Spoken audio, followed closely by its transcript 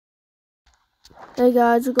Hey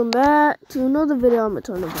guys, welcome back to another video. I'm gonna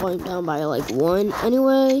turn the volume down by like 1.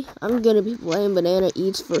 Anyway, I'm gonna be playing Banana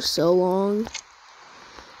Eats for so long,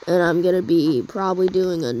 and I'm gonna be probably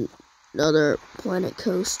doing another Planet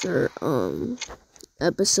Coaster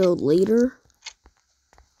episode later.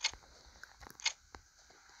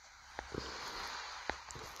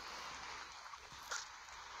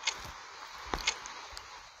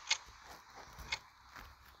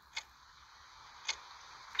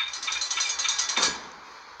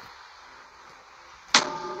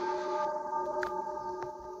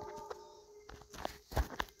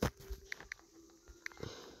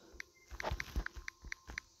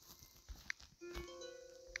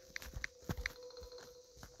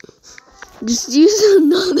 Just use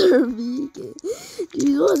another vegan.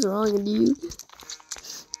 Dude, what's wrong with you?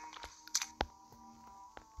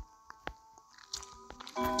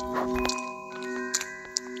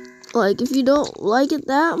 Like, if you don't like it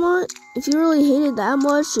that much, if you really hate it that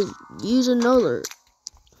much, just use another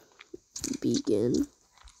beacon.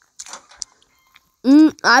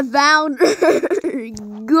 I found her.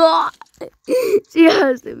 God, she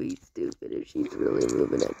has to be stupid if she's really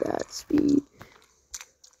moving at that speed.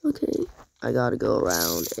 Okay, I gotta go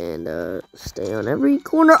around and stay on every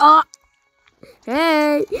corner. Ah,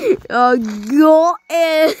 hey, God,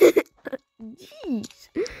 jeez,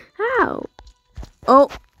 how? Oh,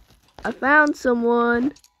 I found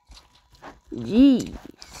someone. Jeez,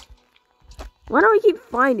 why do we keep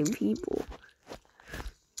finding people?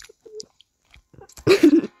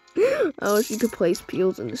 I wish you could place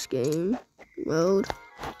peels in this game mode.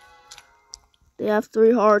 They have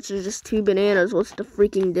 3 hearts, there's just 2 bananas. What's the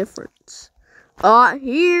freaking difference? Ah,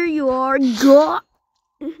 here you are. God.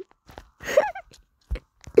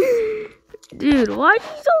 Dude, why are you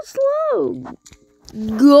so slow?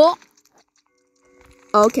 God.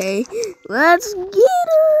 Okay, let's get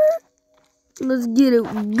her. Let's get it.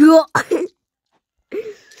 God.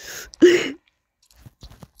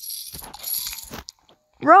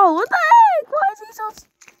 Bro, what the heck? Why is he so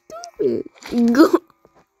stupid? God.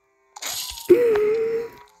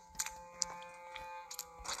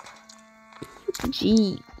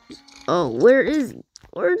 Jeez. Oh, where is he?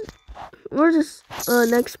 Where's this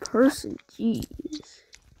next person? Jeez.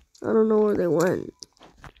 I don't know where they went.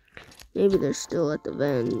 Maybe they're still at the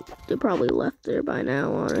vent. They probably left there by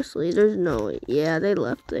now, honestly. There's no way. Yeah, they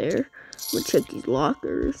left there. I'm gonna check these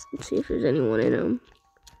lockers and see if there's anyone in them.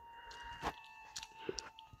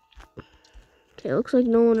 Okay, looks like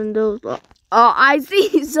no one in those lockers. Oh, I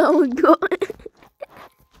see someone going.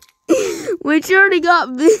 Wait, she already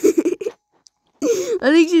got bit. I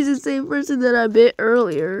think she's the same person that I bit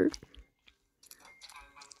earlier.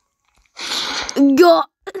 God.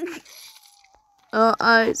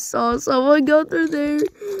 I saw someone go through there.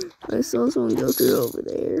 I saw someone go through over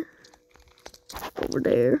there. Over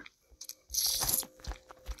there.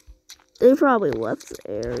 They probably left the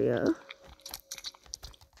area.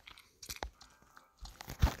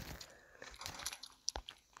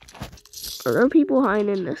 Are there people hiding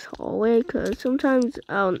in this hallway? Because sometimes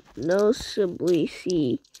I'll noticeably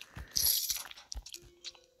see.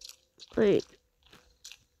 Wait.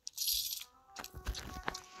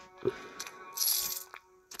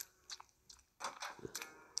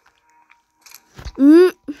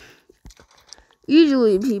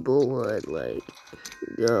 Usually people would, like,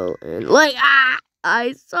 go and, like, ah!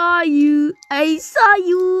 I saw you! I saw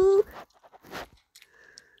you!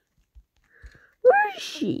 Where is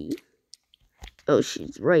she? Oh,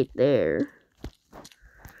 she's right there.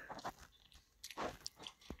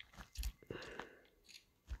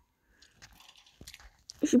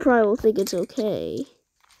 She probably will think it's okay.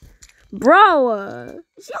 Bro,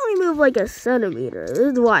 she only moved like a centimeter. This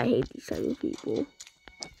is why I hate these type of people.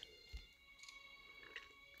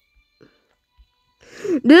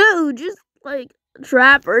 Dude, just like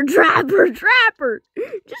trap her. Just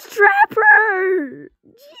trap her.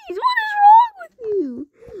 Jeez, what is wrong with you?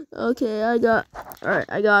 Okay, I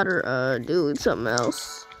got her doing something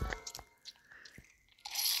else.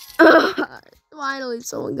 Finally,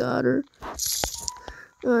 someone got her.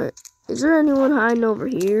 Alright, is there anyone hiding over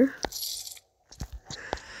here?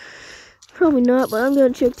 Probably not, but I'm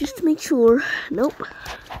gonna check just to make sure. Nope.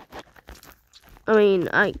 I mean,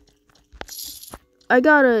 I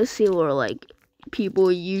gotta see where, like,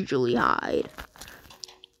 people usually hide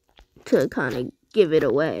to kind of give it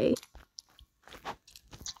away.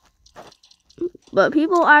 But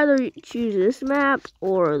people either choose this map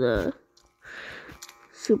or the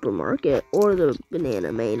supermarket or the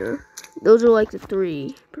banana manor. Those are like the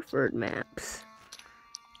 3 preferred maps.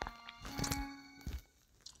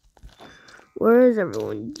 Where is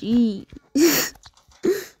everyone? Jeez.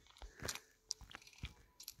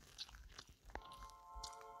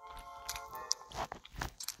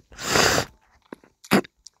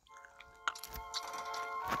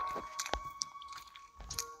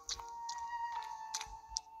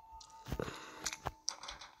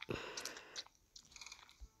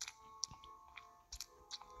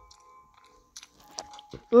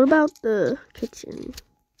 What about the kitchen?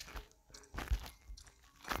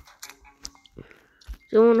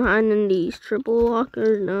 Someone hiding in these triple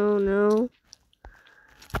lockers? No.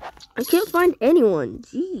 I can't find anyone.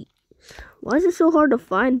 Jeez. Why is it so hard to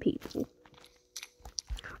find people?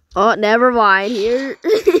 Oh, never mind. Here.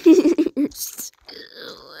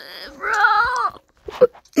 Bro.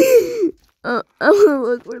 I'm gonna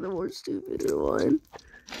look for the more stupider one.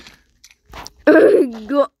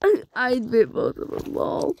 I bit both of them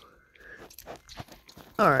all.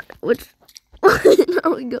 Alright, which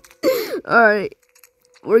now we go. Alright.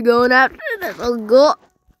 We're going after this. Let's go.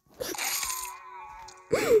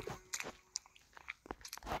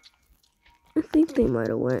 I think they might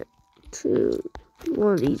have went to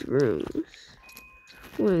one of these rooms.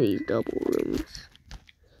 One of these double rooms.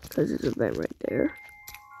 Because there's a vent right there.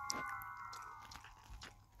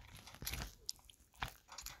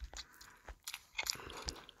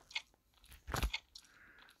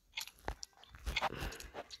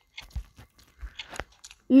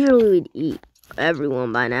 Usually we'd eat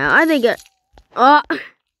everyone by now. I think it... Oh!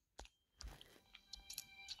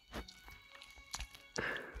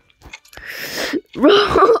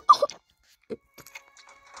 Bro!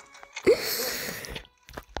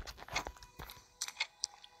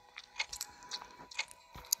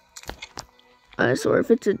 I swear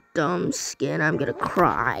if it's a dumb skin, I'm gonna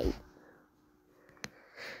cry.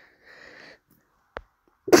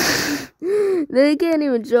 They can't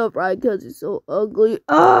even jump right because it's so ugly.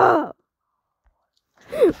 Ah!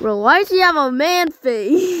 Bro, why does she have a man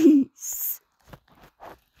face?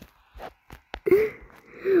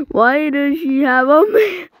 Why does she have a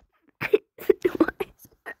man face? Why is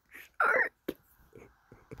that shark?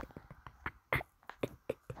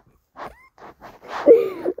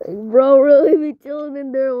 Like, bro really be chilling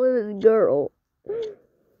in there with his girl.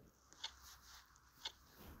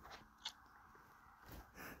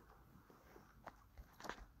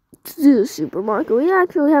 To the supermarket. We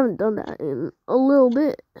actually haven't done that in a little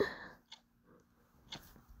bit.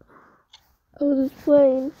 I was just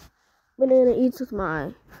playing Banana Eats with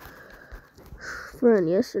my friend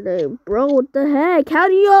yesterday. Bro, what the heck? How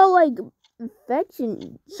do y'all like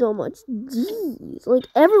infection so much? Jeez. Like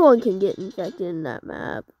everyone can get infected in that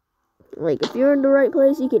map. Like if you're in the right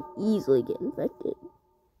place, you can easily get infected.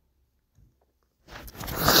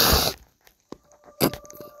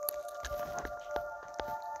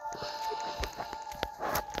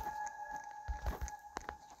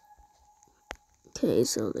 Okay,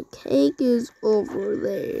 so the cake is over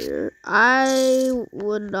there. I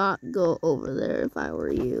would not go over there if I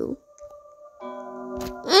were you.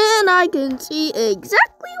 And I can see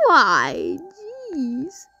exactly why.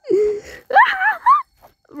 Jeez.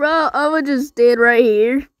 Bro, I'm gonna just stand right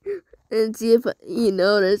here and see if he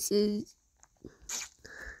notices.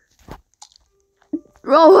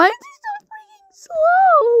 Bro, why is he so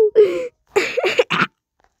freaking slow?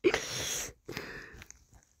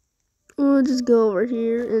 We'll just go over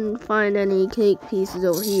here and find any cake pieces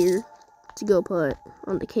over here to go put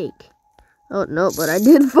on the cake. Oh, no, but I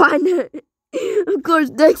did find it. Of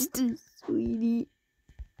course, Dexter, sweetie.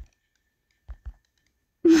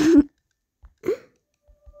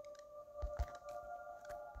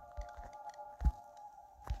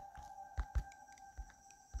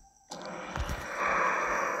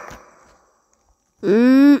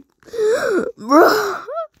 Bro.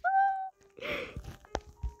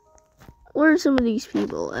 Where are some of these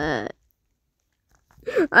people at?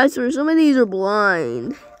 I swear, some of these are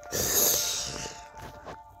blind.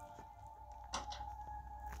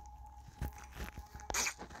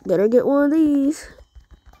 Better get one of these.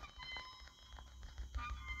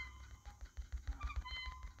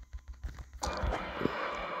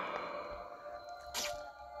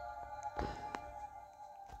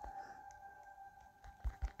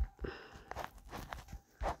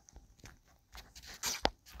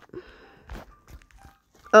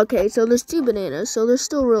 Okay, so there's 2 bananas, so they're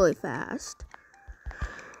still really fast.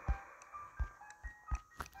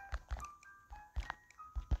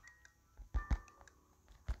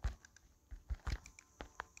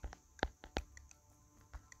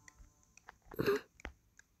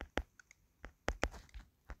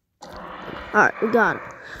 Alright, we got him.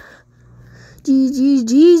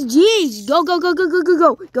 Jeez. Go. Go.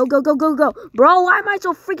 Bro, why am I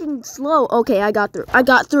so freaking slow? Okay, I got through.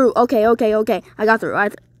 Okay. I got through.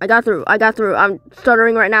 I'm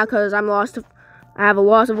stuttering right now because I'm lost. I have a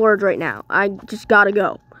loss of words right now. I just gotta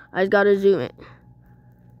go. I just gotta zoom it.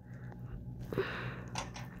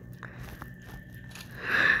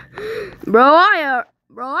 Bro,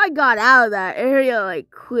 I got out of that area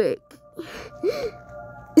like quick.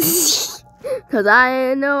 Because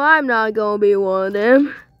I know I'm not going to be one of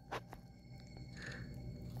them.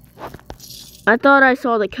 I thought I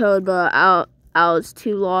saw the code, but I was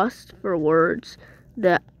too lost for words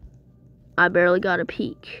that I barely got a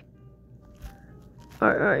peek.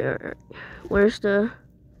 Alright. Where's the...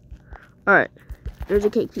 Alright. There's a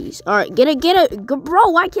cake piece. Alright, get it. Bro,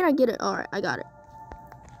 why can't I get it? Alright, I got it.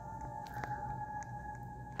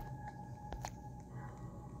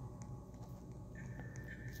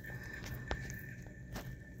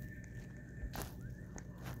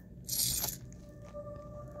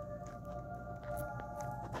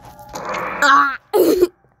 Ah!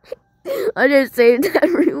 I just saved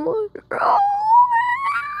everyone.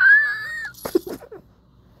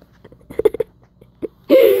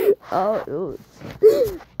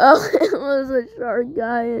 Oh, it was a shark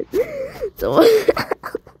guy.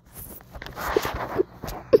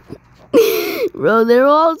 Bro, they're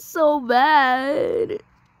all so bad.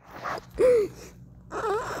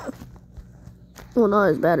 Well, not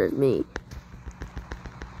as bad as me.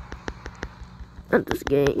 At this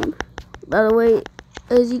game. By the way,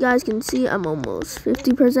 as you guys can see, I'm almost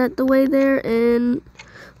 50% the way there in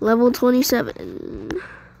level 27.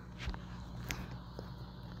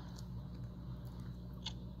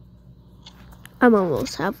 I'm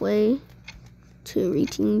almost halfway to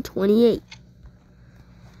reaching 28.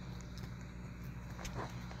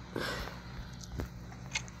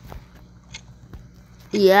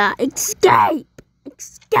 Yeah, escape!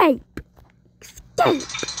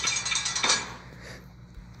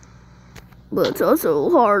 But it's also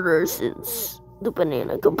harder since the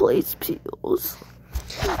banana can place peels.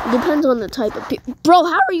 Depends on the type of peel. Bro,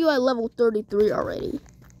 how are you at level 33 already?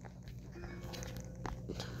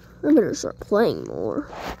 I better start playing more.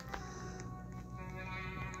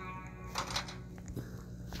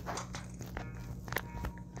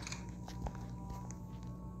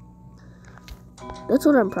 That's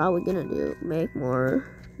what I'm probably gonna do. Make more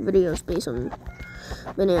videos based on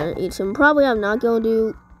banana eats. And probably I'm not gonna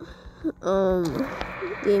do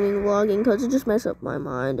gaming vlogging because it just messes up my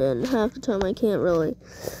mind, and half the time I can't really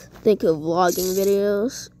think of vlogging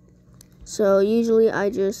videos. So usually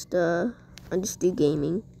I just do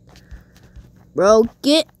gaming. Bro,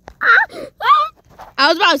 get... I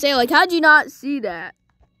was about to say, like, how'd you not see that?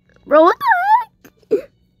 Bro, what the heck?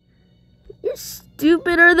 You're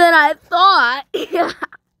stupider than I thought.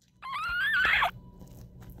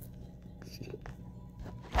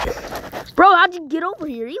 Bro, how'd you get over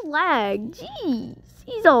here? He lagged. Jeez.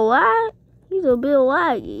 He's a bit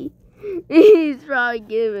laggy. He's probably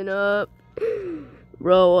giving up.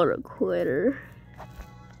 Bro, what a quitter.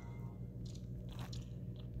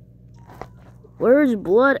 Where's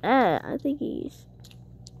Blood at? I think he's...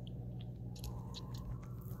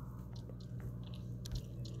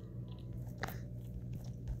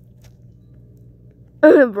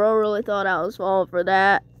 Bro really thought I was falling for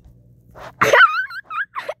that.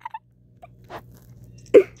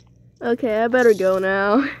 Okay, I better go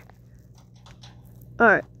now.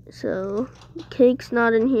 Alright, so the cake's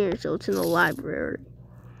not in here, so it's in the library.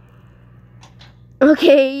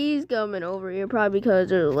 Okay, he's coming over here, probably because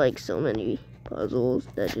there's like so many puzzles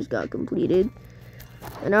that just got completed.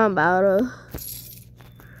 And I'm about to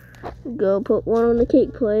go put one on the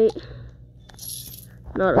cake plate.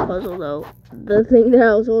 Not a puzzle though. The thing that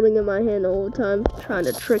I was holding in my hand the whole time, trying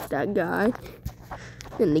to trick that guy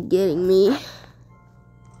into getting me.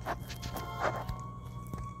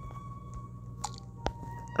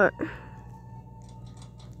 Alright.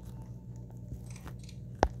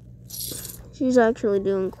 She's actually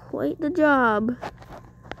doing quite the job.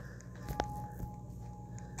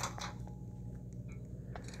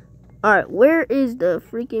 Alright, where is the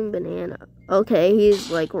freaking banana? Okay, he's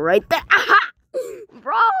like right there.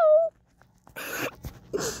 Bro!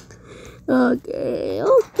 Okay,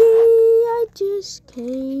 I just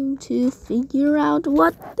came to figure out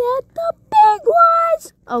what the pig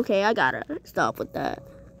was. Okay, I gotta stop with that.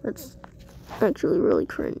 That's actually really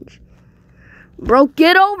cringe. Bro,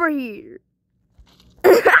 get over here.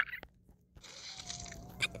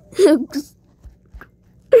 Was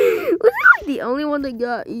I like the only one that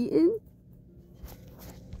got eaten?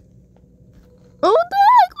 Oh, what the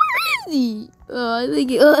heck? Where is he? Oh, I think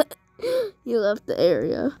he left the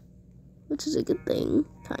area, which is a good thing,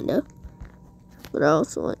 kind of. But I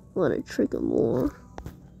also want to trick him more.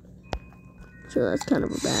 So that's kind of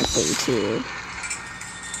a bad thing, too.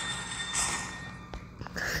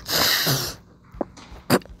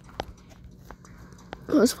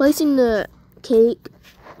 I was placing the cake.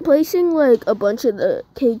 Placing like a bunch of the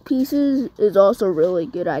cake pieces is also a really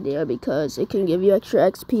good idea because it can give you extra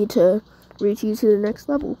XP to reach you to the next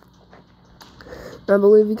level. I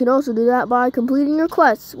believe you can also do that by completing your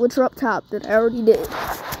quests, which are up top that I already did.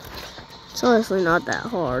 It's honestly not that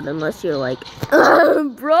hard unless you're like,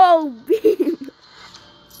 bro,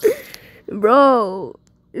 bro,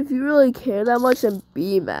 if you really care that much, then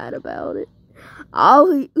be mad about it.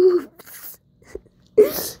 Oops.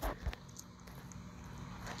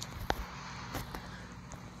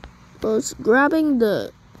 Well, grabbing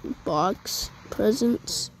the box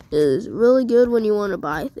presents is really good when you want to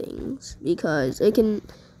buy things because it can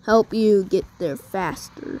help you get there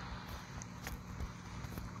faster.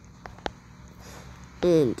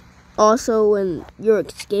 And also when your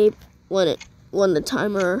escape, when the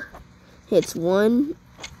timer hits 1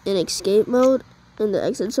 in escape mode and the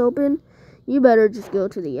exit's open, you better just go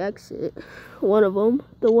to the exit. One of them,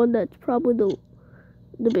 the one that's probably the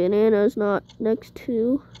banana is not next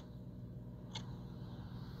to.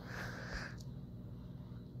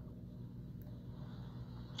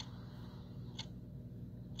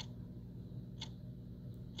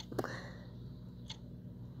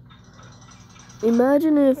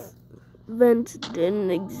 Imagine if vents didn't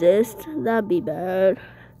exist. That'd be bad.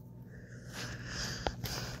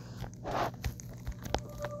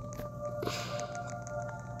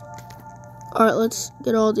 Alright, let's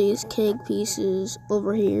get all these cake pieces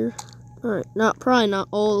over here. Alright, probably not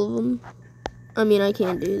all of them. I mean, I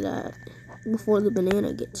can't do that before the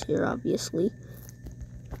banana gets here, obviously.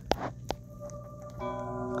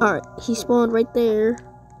 Alright, he spawned right there.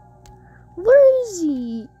 Where is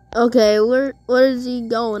he? Okay, what is he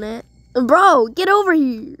going at? Bro, get over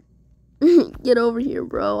here. Get over here,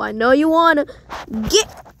 bro. I know you wanna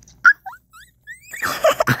get.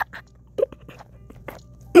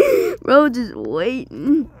 Bro, just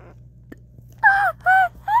waiting.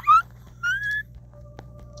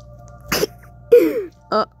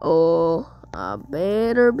 Uh-oh. I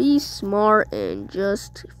better be smart and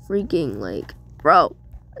just freaking like, bro,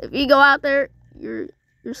 if you go out there, you're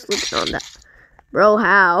slipping on that. Bro,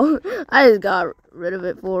 how? I just got rid of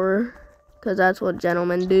it for her. Because that's what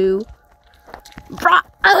gentlemen do. Bro,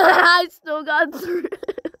 I still got through.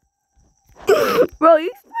 Bro, you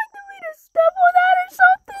expected me to step on that or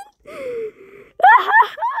something?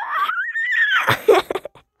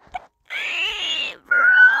 Bro.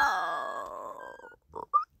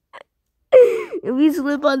 If you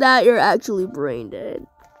slip on that, you're actually brain dead.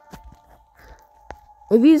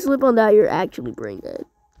 If you slip on that, you're actually brain dead.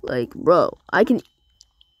 Like, bro, I can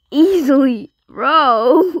easily,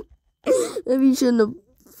 bro. Maybe you shouldn't have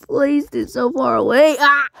placed it so far away.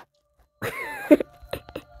 Ah!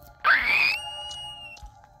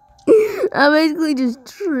 I'm basically just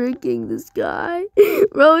tricking this guy.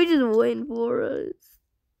 Bro, he's just waiting for us.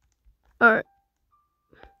 Alright.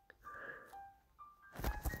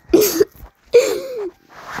 He's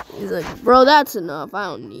like, bro, that's enough. I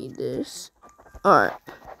don't need this. Alright.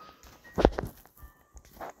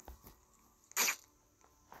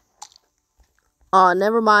 Oh,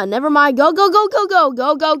 never mind. Go.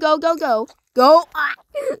 Go.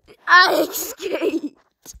 I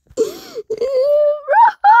escaped. Bro.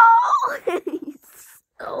 He's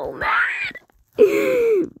so mad.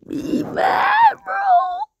 Be mad,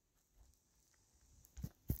 bro.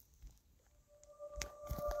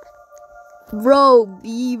 Bro,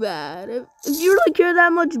 be mad. If you really care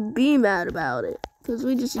that much, be mad about it. Because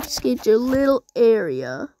we just escaped your little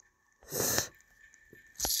area.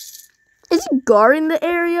 Is he guarding the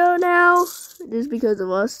area now? Just because of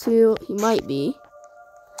us two? He might be.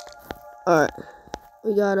 Alright.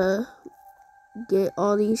 We gotta get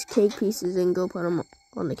all these cake pieces and go put them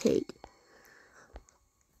on the cake.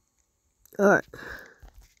 Alright.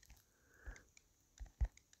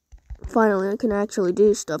 Finally, I can actually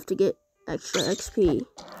do stuff to get extra XP.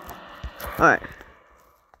 Alright.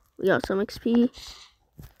 We got some XP.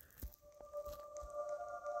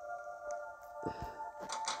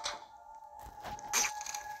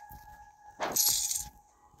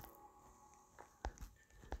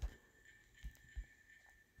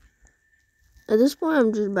 At this point,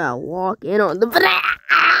 I'm just about to walk in on the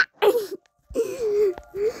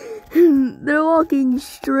They're walking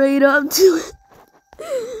straight up to it.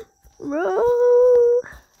 Bro.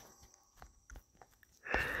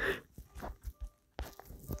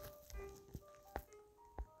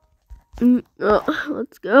 Oh,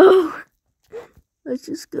 let's go. Let's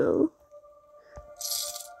just go.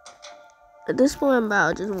 At this point, I'm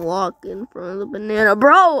about to just walk in front of the banana.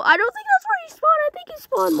 Bro, I don't think that's where he spawned. I think he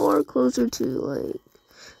spawned more closer to, like,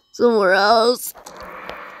 somewhere else.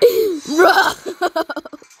 Bro!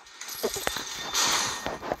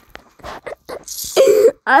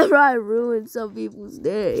 I probably ruined some people's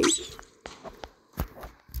day.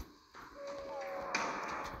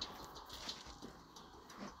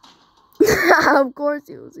 Of course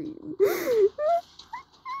he was eating.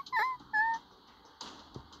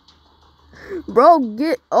 Bro,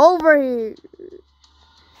 get over here.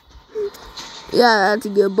 Yeah, that's a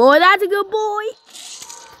good boy. That's a good boy.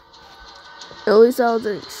 At least I was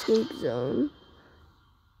an escape zone.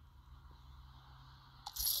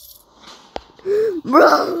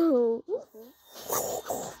 Bro.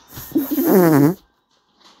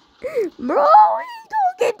 Bro, he's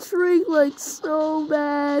gonna get tricked like so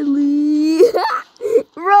badly.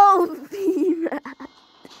 Bro, be mad.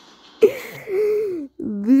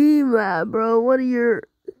 Be mad, bro. What are your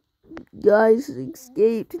guys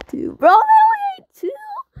escaped to? Bro, they only ate 2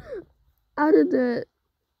 out of the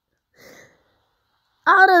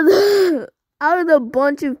out of the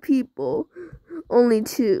bunch of people. Only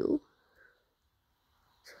 2.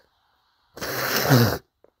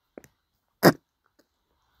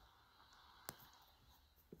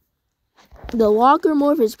 The locker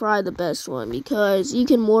morph is probably the best one because you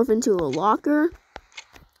can morph into a locker.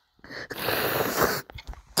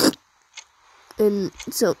 And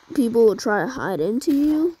so people will try to hide into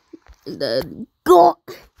you. And then go.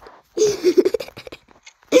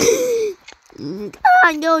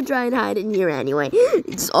 Go try and hide in here anyway.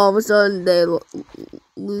 It's all of a sudden they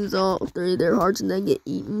lose all 3 of their hearts and then get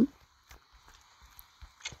eaten.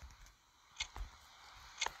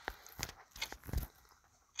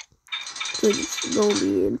 It's gonna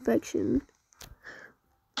be infection.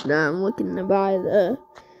 Now I'm looking to buy the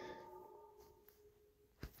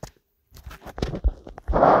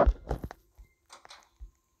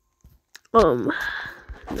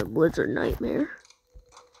Blizzard Nightmare.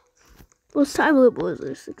 Was time of the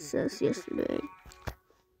Blizzard success yesterday.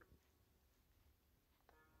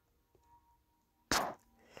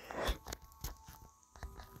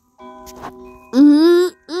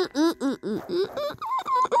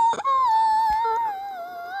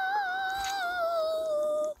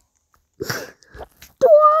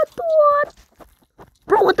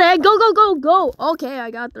 Bro, what the heck? Go, go, go, go! Okay,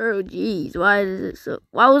 I got through. Jeez, why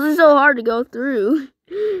was it so hard to go through?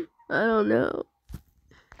 I don't know.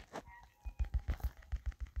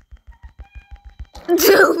 2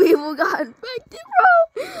 people got infected,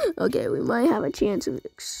 bro! Okay, we might have a chance of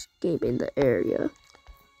escaping the area.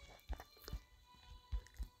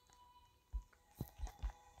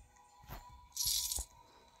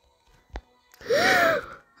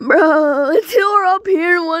 Bro, 2 are up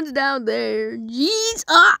here and 1's down there. Jeez,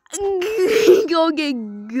 go get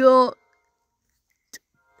gold.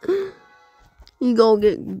 You gonna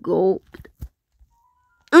get gold.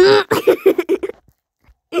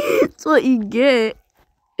 That's what you get.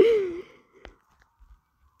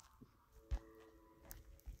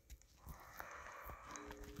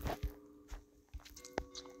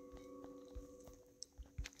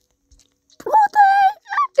 What the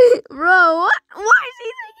heck? Bro, what? Why is he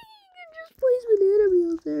thinking he can just place banana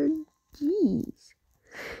meals there? Jeez.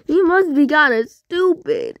 He must be kind of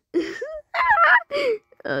stupid.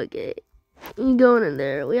 Okay. You going in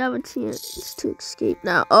there. We have a chance to escape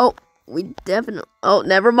now. Oh, we definitely... Oh,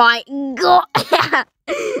 never mind. Go.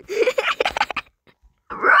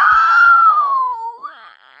 Bro.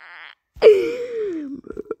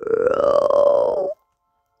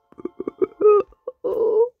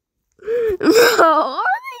 Bro,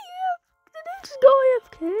 did they just go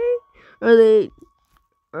AFK?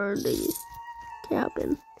 Are they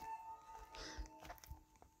capping?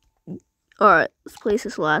 Alright, let's place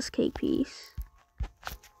this last cake piece.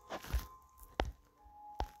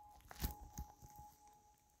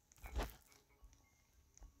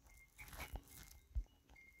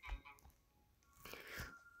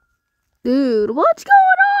 Dude, what's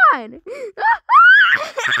going on?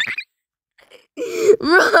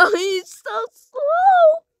 Bro, he's so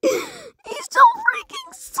slow. He's so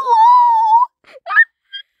freaking slow.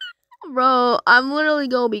 Bro, I'm literally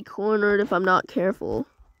gonna be cornered if I'm not careful.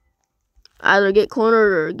 Either get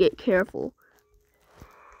cornered or get careful.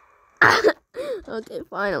 Okay,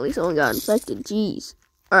 finally someone got infected. Jeez.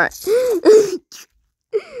 Alright.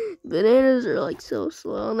 Bananas are like so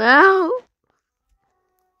slow now.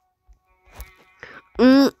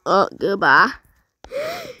 Oh, goodbye.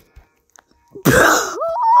 Bro,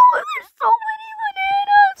 there's so many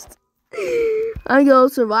bananas. I go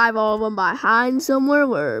survive all of them by hiding somewhere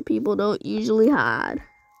where people don't usually hide.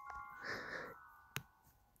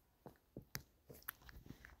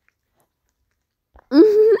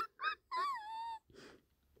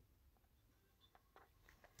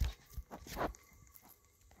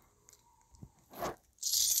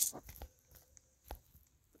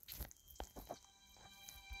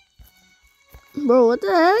 Bro, what the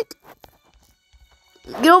heck?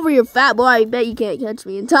 Get over here, fat boy. I bet you can't catch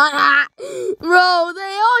me in time. Bro,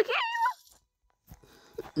 they all came.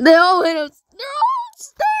 They all went up. They're all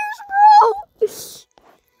upstairs,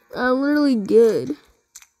 bro. I'm literally good.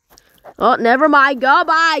 Oh, never mind.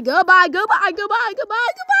 Goodbye. Goodbye. Goodbye. Goodbye. Goodbye. Goodbye.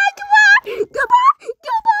 Goodbye. Goodbye.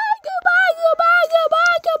 Goodbye. Goodbye.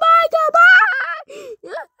 Goodbye. Goodbye. Goodbye.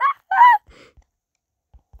 Goodbye.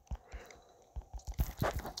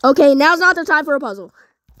 Okay, now's not the time for a puzzle.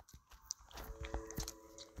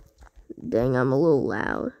 Dang, I'm a little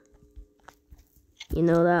loud. You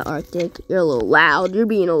know that, Arctic? You're a little loud. You're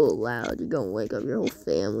being a little loud. You're gonna wake up your whole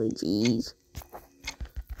family. Jeez.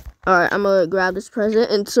 Alright, I'm gonna grab this present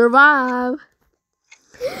and survive.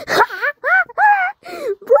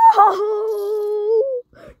 Bro!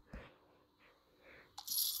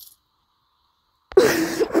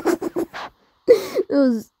 It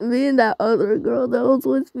was me and that other girl that was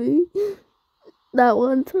with me that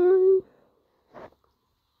one time.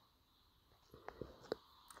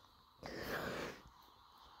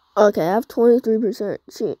 Okay, I have 23%,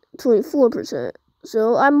 24%.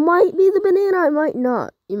 So I might be the banana, I might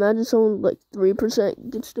not. Imagine someone like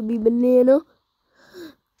 3% gets to be banana.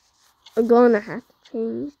 I'm gonna have to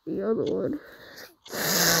change the other one.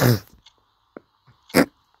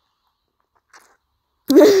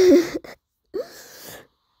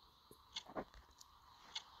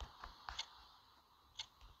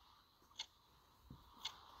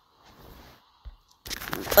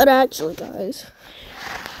 But actually, guys.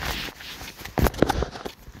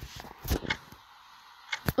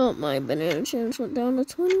 Oh, my banana chance went down to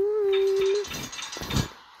 21.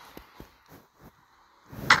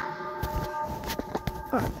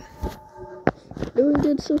 Alright. Doing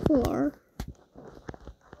good so far.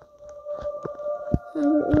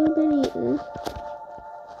 Haven't really been eating.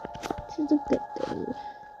 Which is a good thing.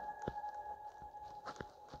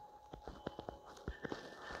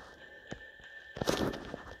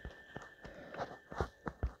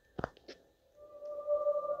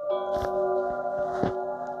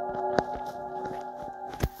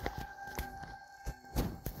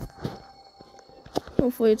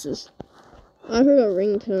 Hopefully it's just, I heard a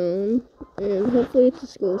ringtone, and hopefully it's a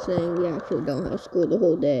school saying we actually don't have school the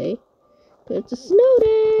whole day, because it's a snow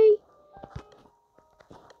day.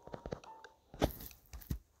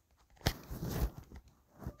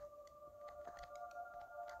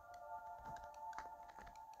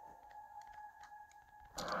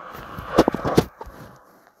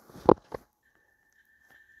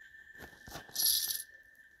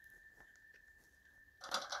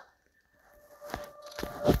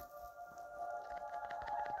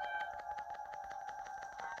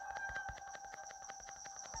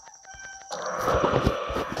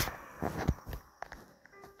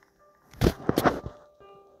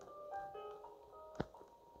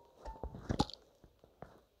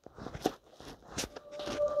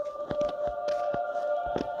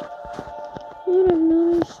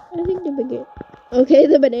 I think the banana. Okay,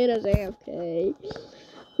 the banana's AFK.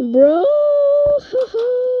 Bro!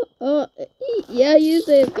 Yeah, you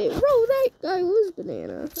said AFK. Bro, that guy was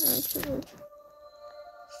banana, actually. This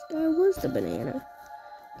guy was the banana.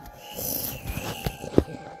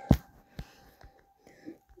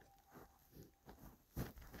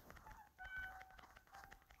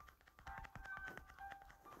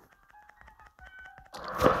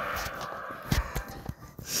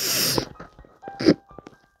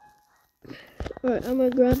 Alright, I'm gonna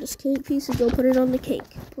grab this cake piece and go put it on the cake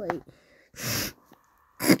plate.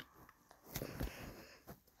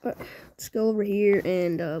 Alright, let's go over here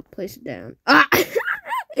and place it down. Ah!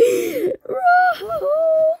 Bro,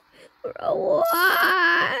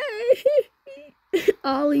 why?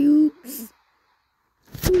 Ollie oops.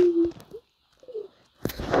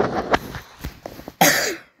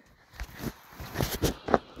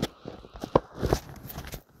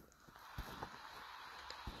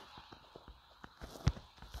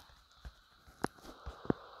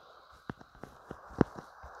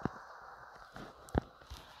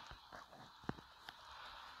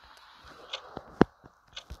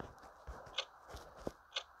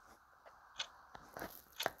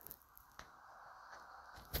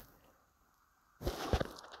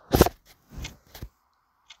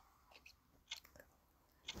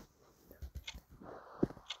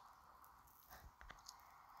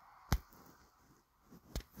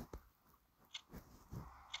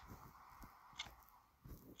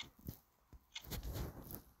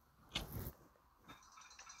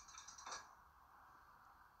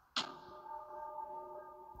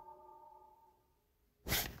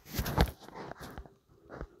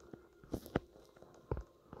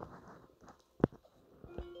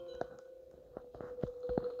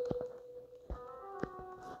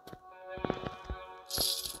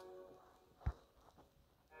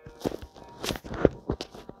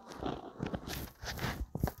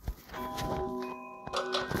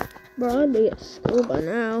 Bro, I'd be at school by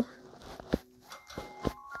now.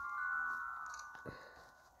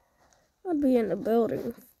 I'd be in the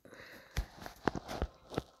building.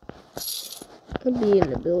 I'd be in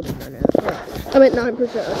the building by now. Right. I'm at 9%.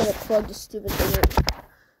 I gotta plug this stupid thing in.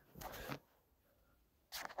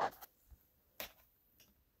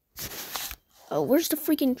 Oh, where's the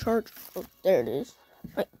freaking charger? Oh, there it is.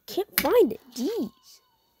 I can't find it. Jeez.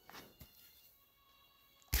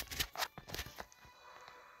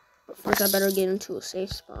 But first, I better get into a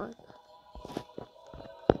safe spot.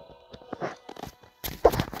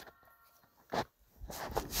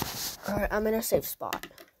 Alright, I'm in a safe spot.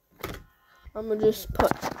 I'm gonna just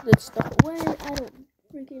put this stuff away. I don't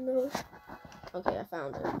freaking know. Okay, I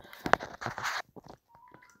found it.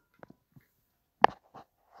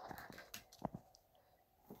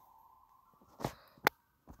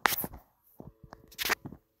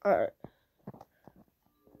 Alright.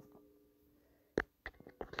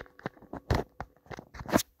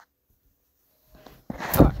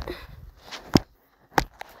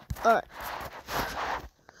 Alright.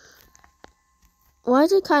 Why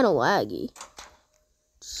is it kind of laggy?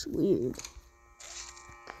 It's weird.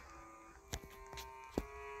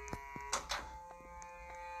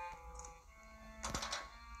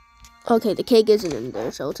 Okay, the cake isn't in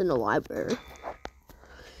there, so it's in the library.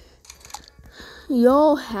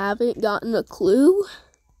 Y'all haven't gotten a clue?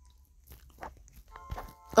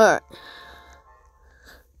 Alright.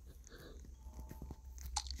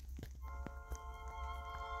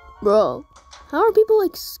 Bro, how are people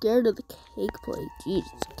like scared of the cake plate? Jeez,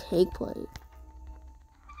 it's a cake plate.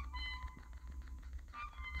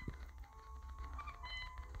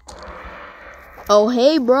 Oh,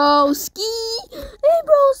 hey, bro, ski. Hey,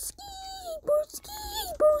 bro, ski. Bro,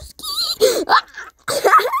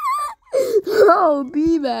 Oh,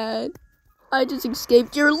 be mad. I just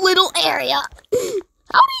escaped your little area. How did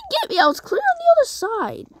you get me? I was clear on the other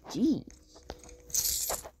side. Jeez.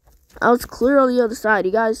 I was clear on the other side.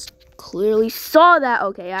 You guys clearly saw that.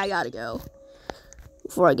 Okay, I gotta go.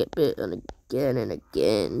 Before I get bit again and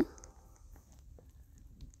again.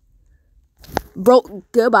 Bro,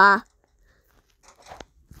 goodbye.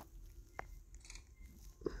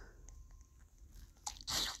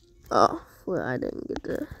 Oh, well, I didn't get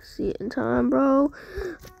to see it in time, bro.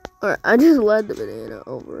 Alright, I just led the banana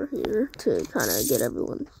over here to kind of get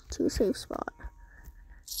everyone to a safe spot.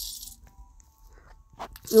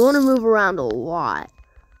 You want to move around a lot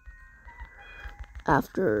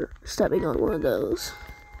after stepping on one of those.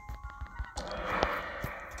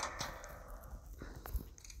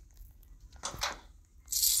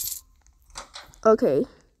 Okay.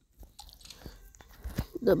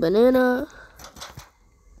 The banana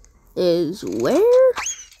is where?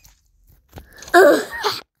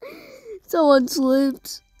 Someone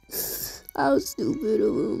slipped. How stupid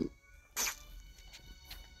of him.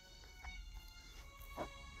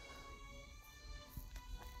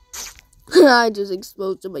 I just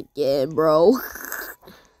exposed him again, bro. How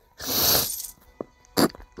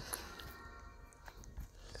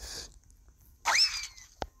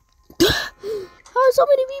are so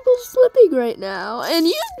many people slipping right now? And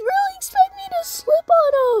you really expect me to slip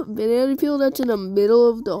on a banana peel that's in the middle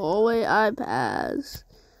of the hallway? I pass.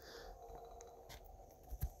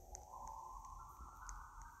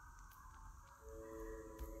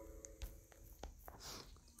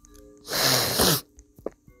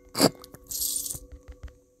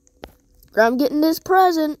 But I'm getting this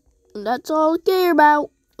present, and that's all I care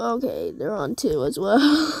about. Okay, they're on 2 as well.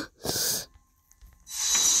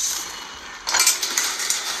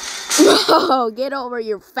 Oh, get over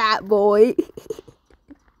your fat boy.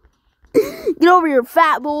 Get over your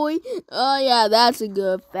fat boy. Oh, yeah, that's a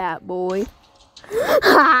good fat boy.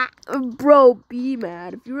 Bro, be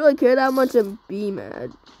mad. If you really care that much, then be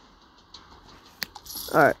mad.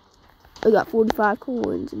 Alright. I got 45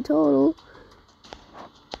 coins in total.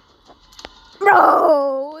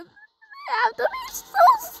 Bro, they have to be so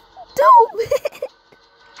stupid.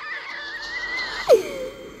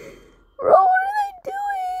 Bro, what are they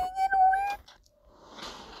doing? And where?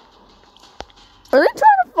 Are they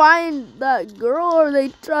trying to find that girl, or are they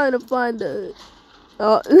trying to find the?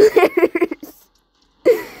 Oh,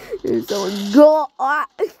 there's someone. Go,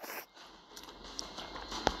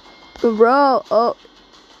 bro. Oh,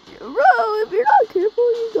 bro, if you're not careful,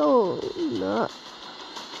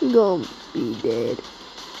 you gonna be dead.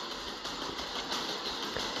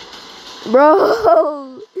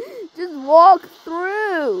 Bro, just walk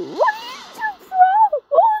through. What is your problem?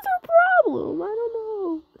 What was her problem? I don't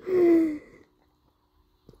know.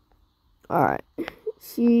 Alright.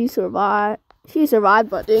 She survived. She survived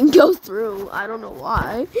but didn't go through. I don't know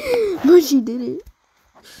why. But she did it.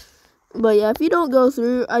 But yeah, if you don't go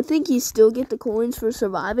through, I think you still get the coins for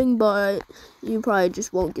surviving, but you probably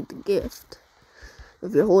just won't get the gift.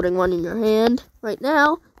 If you're holding one in your hand right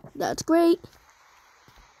now, that's great.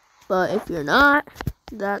 But if you're not,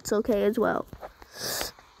 that's okay as well.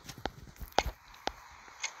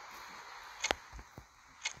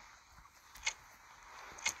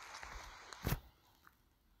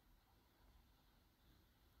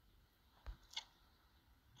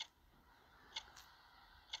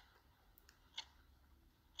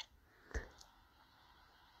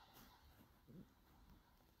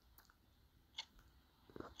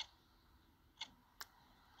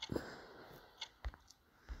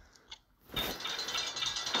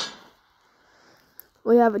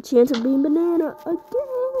 We have a chance of being banana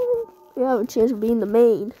again. We have a chance of being the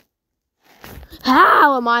main.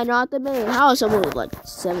 How am I not the main? How is someone with like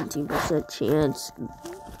 17% chance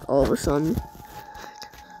all of a sudden?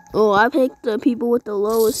 Oh, I picked the people with the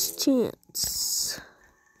lowest chance,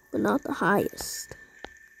 but not the highest.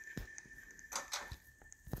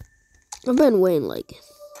 I've been waiting like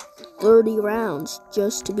 30 rounds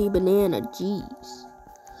just to be banana. Jeez.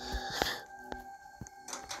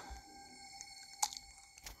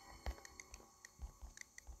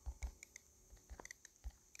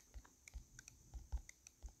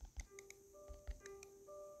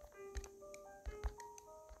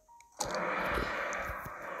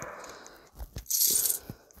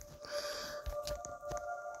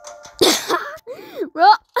 Bro,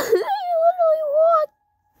 they literally walked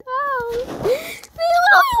out. They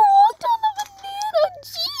literally walked on the banana.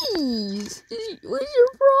 Jeez. What's your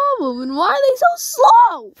problem? And why are they so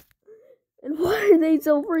slow? And why are they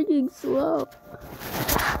so freaking slow?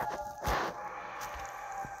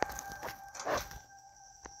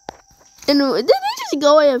 And did they just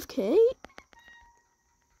go AFK?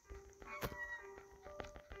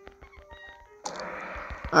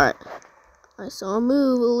 Alright. I saw him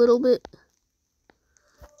move a little bit.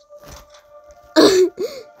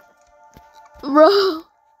 Bro.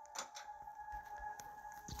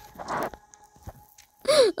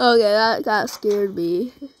 Okay, that got scared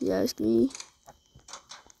me, if you ask me.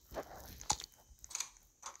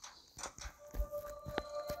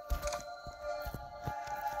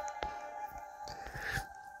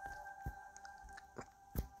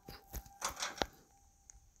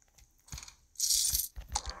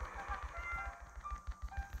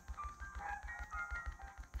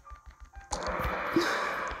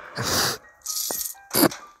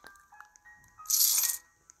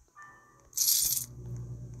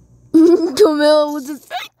 Camilla was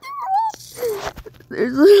infected.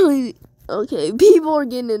 There's literally okay. People are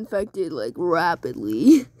getting infected like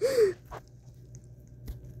rapidly.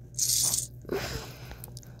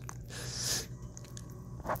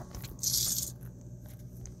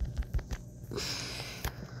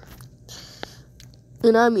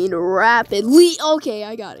 And I mean rapidly. Okay,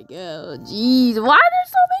 I gotta go. Jeez, why are there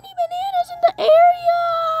so many bananas in the area?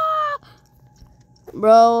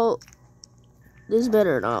 Bro, this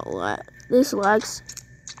better not lag. This lags.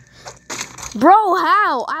 Bro,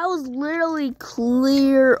 how? I was literally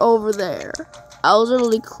clear over there. I was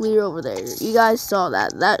literally clear over there. You guys saw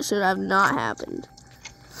that. That should have not happened.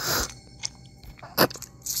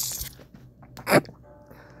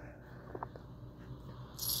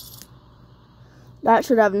 That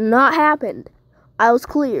should have not happened. I was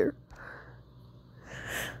clear.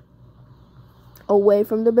 Away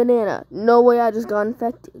from the banana. No way I just got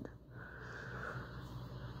infected.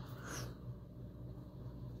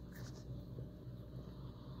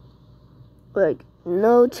 Like,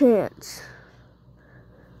 no chance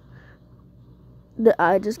that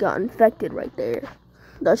I just got infected right there.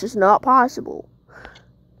 That's just not possible.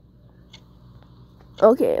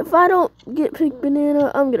 Okay, if I don't get picked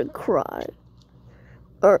banana, I'm gonna cry.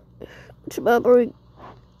 Alright.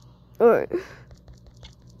 Alright.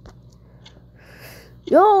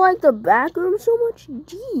 Y'all like the back room so much?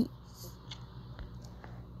 Jeez.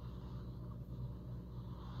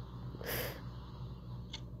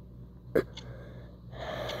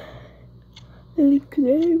 And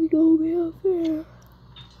Cedar go be up there.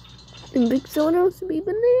 And pick someone else to be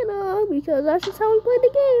banana, because that's just how we play the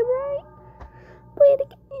game, right? Play the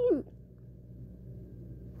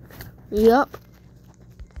game. Yup.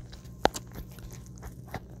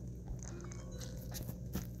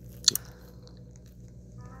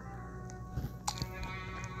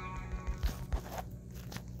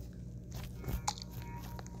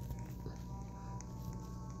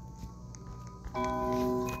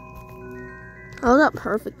 Oh, that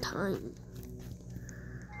perfect time.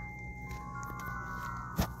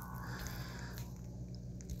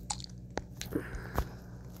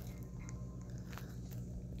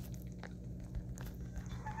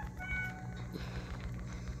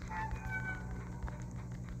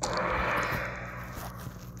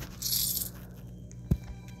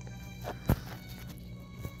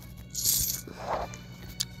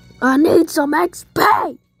 I need some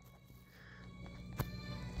XP!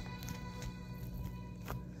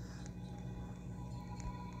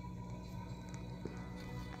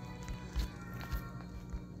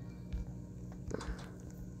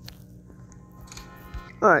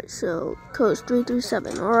 Alright, so code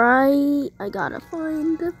 337. Alright, I gotta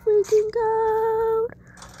find the freaking code.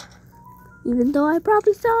 Even though I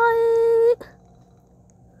probably saw it.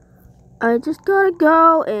 I just gotta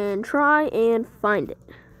go and try and find it.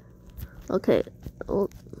 Okay. Oh.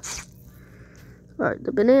 Alright,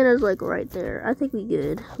 the banana's like right there. I think we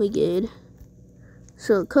good. We good.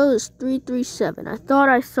 So code is 337. I thought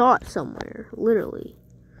I saw it somewhere. Literally.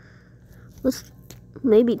 Let's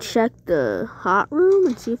maybe check the hot room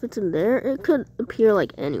and see if it's in there. It could appear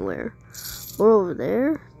like anywhere. Or over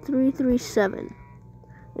there. 337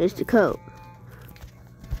 is the code.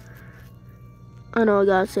 I know I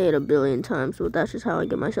gotta say it a billion times, but that's just how I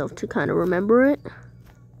get myself to kind of remember it.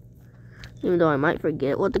 Even though I might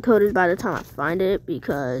forget what the code is by the time I find it,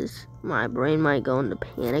 because my brain might go into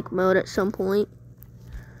panic mode at some point.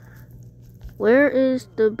 Where is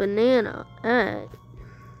the banana at?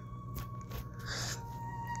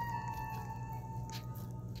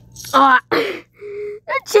 Ah, they're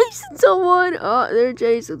chasing someone. Oh, they're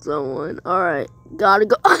chasing someone. Alright, gotta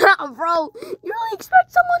go. Bro, you really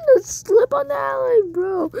expect someone to slip on that? Like,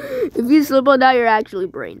 bro, if you slip on that, you're actually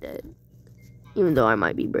brain dead. Even though I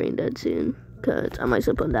might be brain dead soon, because I might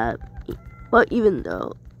slip on that. But even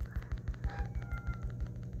though.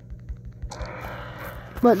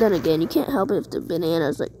 But then again, you can't help it if the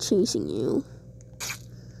banana's like chasing you.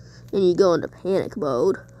 And you go into panic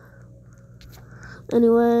mode.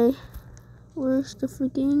 Anyway, where's the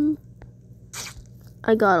freaking...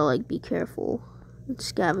 I gotta like be careful. It's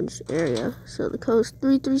scavenged area. So the code's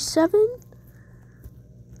 337.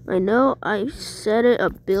 I know I said it a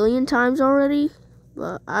billion times already,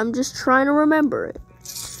 but I'm just trying to remember it.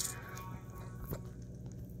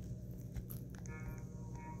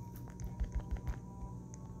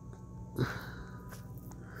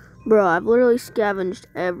 Bro, I've literally scavenged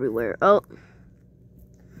everywhere. Oh.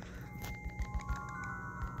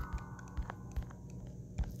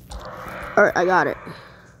 Alright, I got it.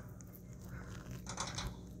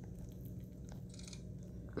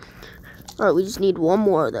 Alright, we just need one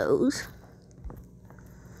more of those.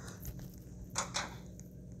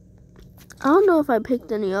 I don't know if I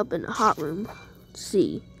picked any up in the hot room. Let's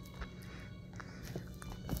see.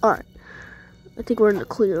 Alright. I think we're in the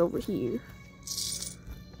clear over here.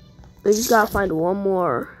 We just gotta find one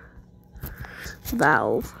more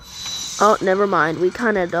valve. Oh, never mind. We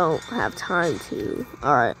kind of don't have time to.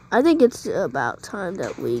 Alright. I think it's about time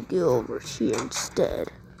that we go over here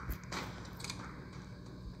instead.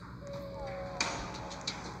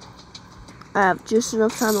 I have just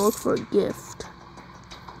enough time to look for a gift.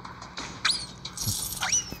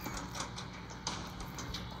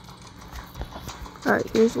 Alright,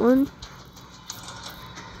 here's one.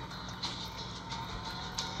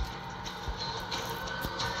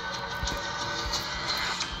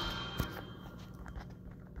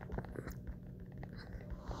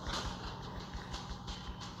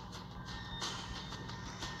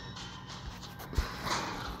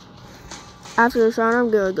 After this round,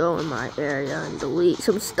 I'm gonna go in my area and delete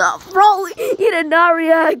some stuff. Bro, he did not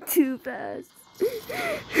react too fast.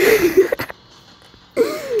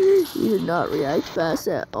 He did not react fast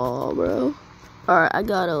at all, bro. Alright, I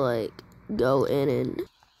gotta, like, go in and...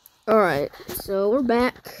 Alright, so we're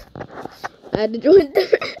back. I had to join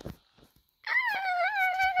the...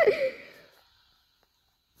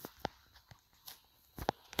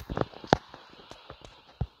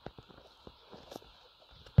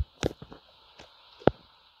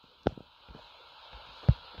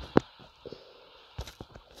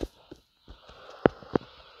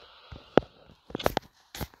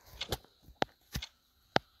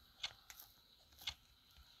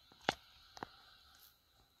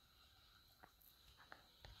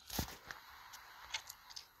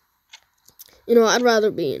 You know, I'd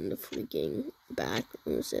rather be in the freaking back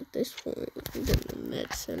rooms at this point than the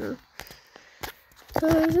med center.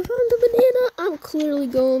 Because if I'm the banana, I'm clearly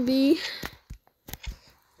gonna be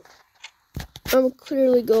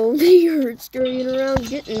scurrying around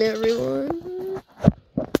getting everyone.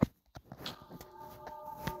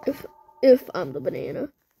 If I'm the banana.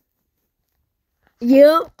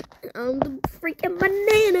 Yep, I'm the freaking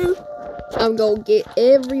banana. I'm gonna get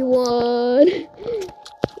everyone.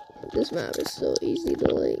 This map is so easy to,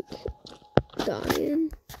 like, die in.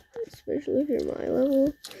 Especially if you're my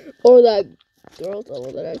level. Or that girl's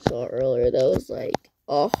level that I saw earlier that was, like,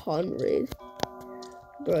 100.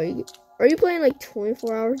 Bro, are you playing, like,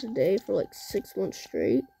 24 hours a day for, like, 6 months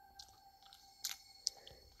straight?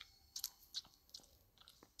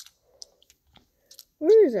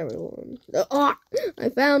 Where is everyone? Oh, I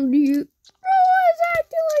found you. Bro, I was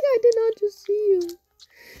acting like I did not just see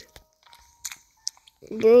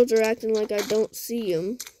him. Bros are acting like I don't see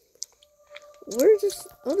him. Where's this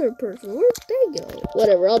other person? Where'd they go?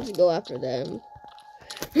 Whatever, I'll just go after them.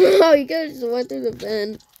 Oh, you guys just went through the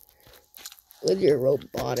vent with your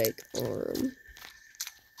robotic arm.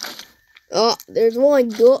 Oh, there's one.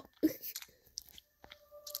 Go.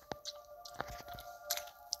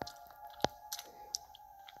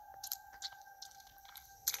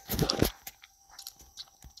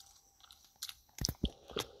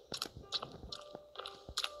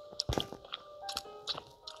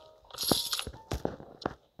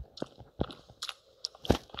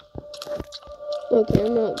 Okay,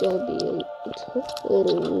 I'm not gonna be a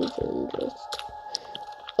total loser and just...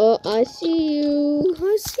 Oh, I see you.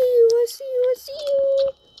 I see you. I see you. I see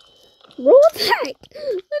you. Roll attack. I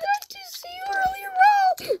didn't just see you earlier,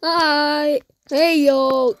 bro. Hi. Hey,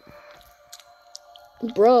 yo.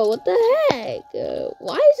 Bro, what the heck?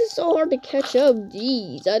 Why is it so hard to catch up?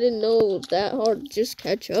 Jeez, I didn't know it was that hard to just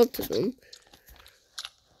catch up to them.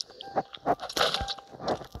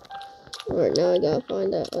 Alright, now I gotta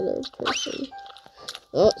find that other person.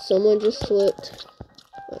 Oh, someone just slipped.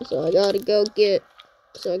 So I gotta go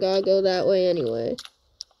that way anyway.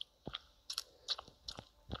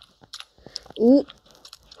 Ooh.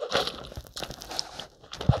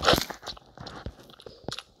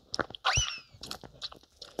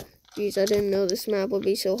 Jeez, I didn't know this map would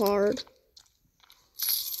be so hard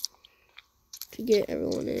to get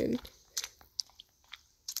everyone in.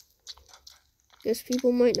 Guess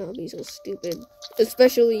people might not be so stupid,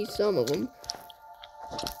 especially some of them.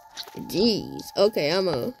 Jeez. Okay, I'm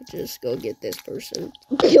gonna just go get this person.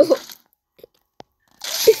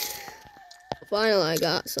 Finally, I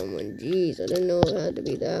got someone. Jeez, I didn't know it had to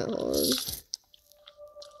be that hard.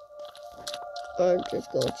 Or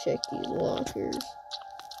just go check these lockers.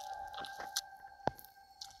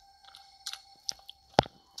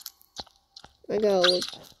 I gotta look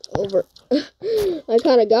over. I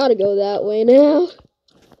kinda gotta go that way now.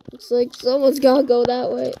 Looks like someone's gotta go that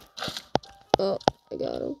way. Oh, I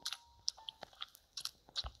got him.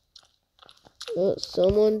 Oh,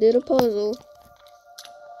 someone did a puzzle.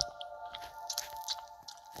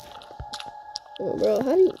 Oh, bro,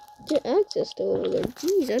 how do you get access to over there?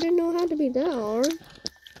 Jeez, I didn't know it had to be that hard.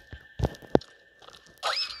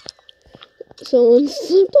 Someone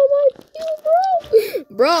slipped on my view,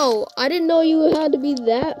 bro. Bro, I didn't know you had to be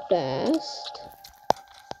that fast.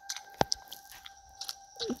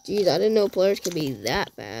 Jeez, I didn't know players could be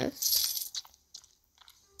that fast.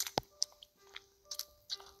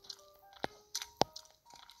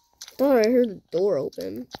 Thought I heard the door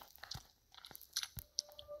open.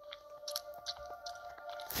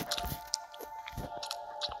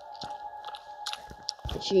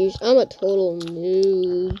 Jeez, I'm a total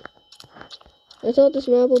noob. I thought this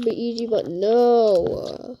map would be easy, but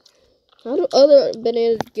no. How do other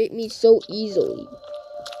bananas get me so easily?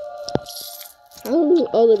 How do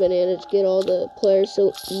other bananas get all the players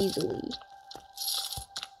so easily?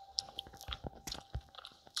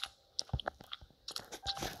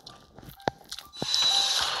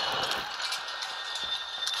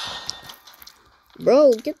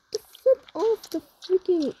 Bro, get the flip off the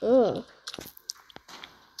freaking...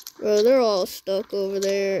 Bro, they're all stuck over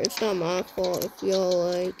there. It's not my fault if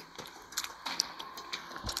y'all, like,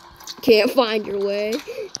 can't find your way.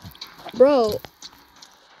 Bro,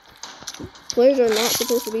 players are not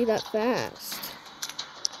supposed to be that fast.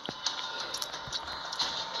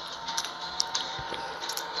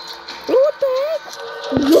 Bro, what the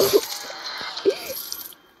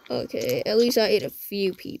heck? Okay, at least I ate a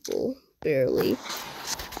few people. Barely.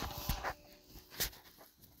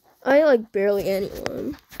 I like barely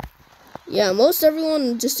anyone. Yeah, most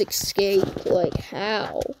everyone just escaped. Like,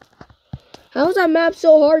 how? How is that map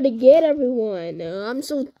so hard to get everyone? I'm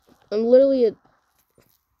literally a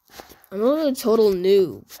total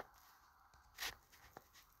noob.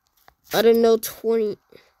 I didn't know 20...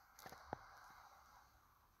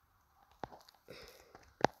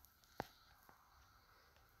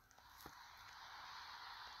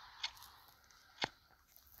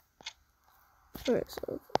 Alright,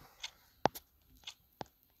 so...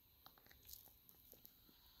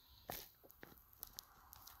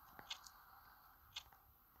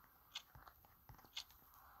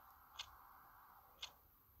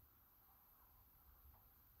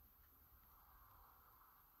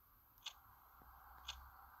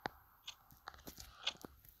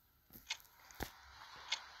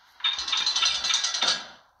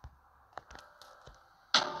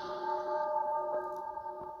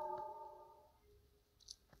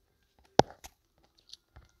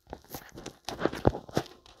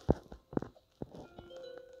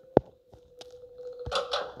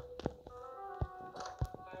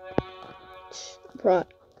 Probably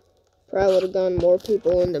would have gotten more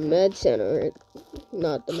people in the med center.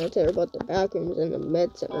 Not the med center, but the back rooms in the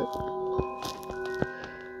med center.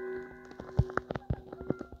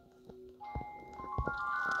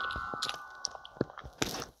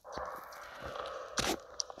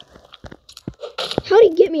 How'd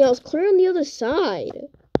he get me? I was clear on the other side.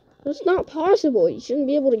 That's not possible. You shouldn't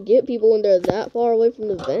be able to get people in there that far away from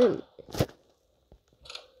the vent.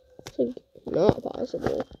 It's like not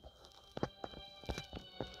possible.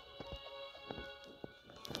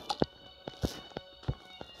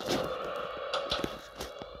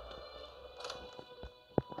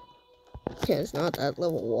 Yeah, it's not that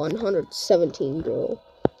level 117 girl.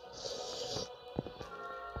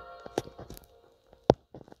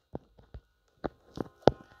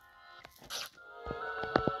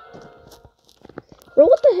 Bro,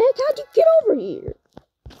 what the heck? How'd you get over here?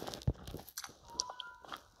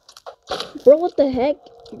 Bro, what the heck?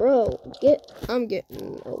 Bro, I'm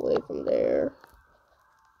getting away from there.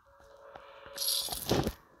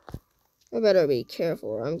 I better be careful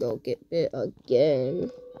or I'm gonna get bit again.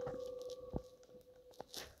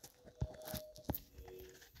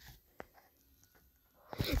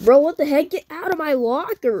 Bro, what the heck? Get out of my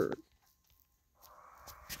locker!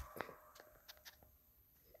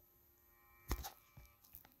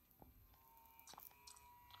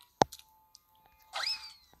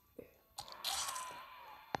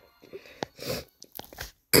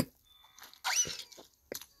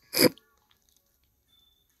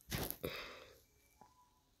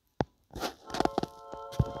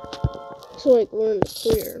 So, like, we're in the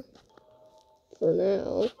clear. For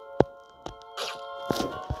now.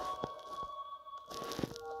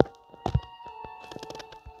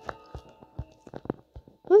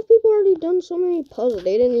 How have people already done so many puzzles?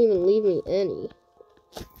 They didn't even leave me any.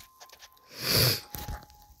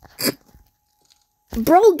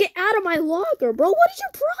 Bro, get out of my locker! Bro, what is your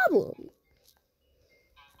problem?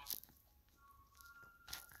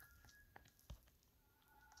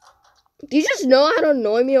 Do you just know how to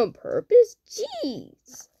annoy me on purpose?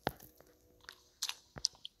 Jeez.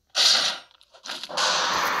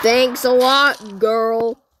 Thanks a lot,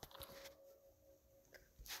 girl.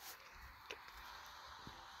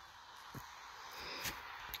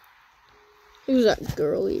 Who's that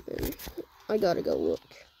girl even? I gotta go look.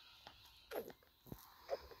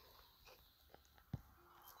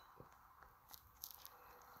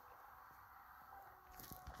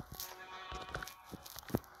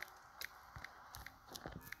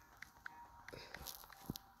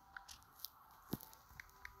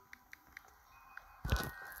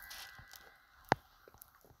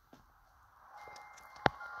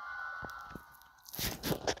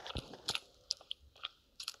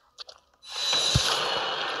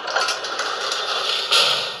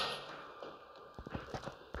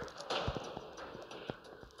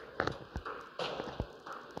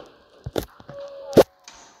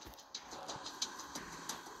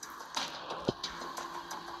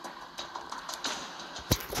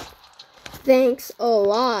 Thanks a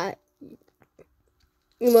lot.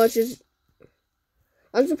 You much as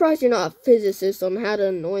I'm surprised you're not a physicist on how to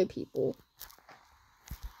annoy people.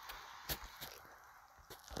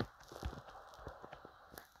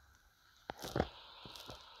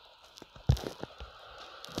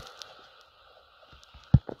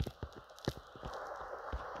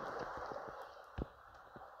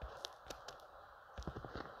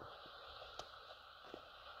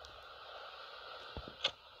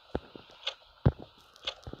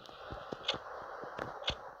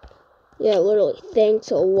 Yeah, literally,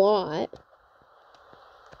 thanks a lot.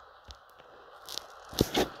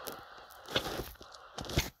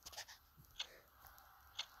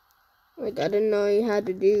 Like, I didn't know you had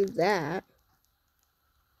to do that.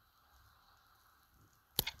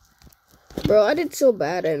 Bro, I did so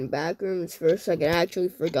bad in backrooms for a second. I actually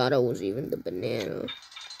forgot I was even the banana.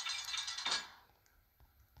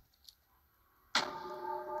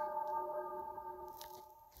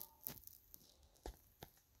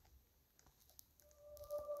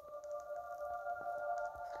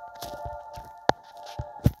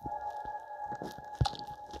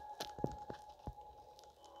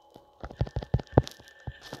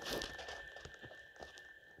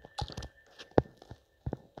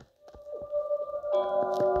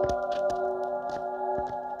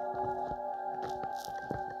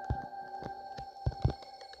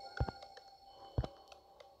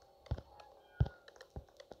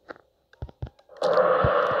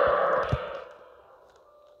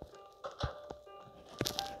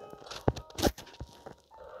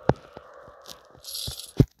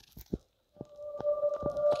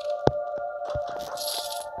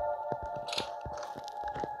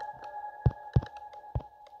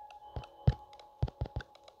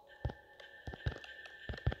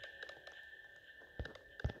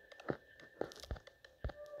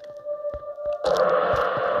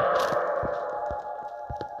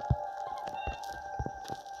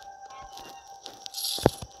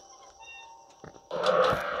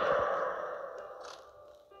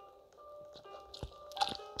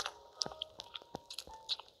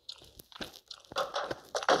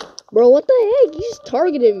 Bro, what the heck? You just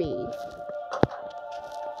targeted me.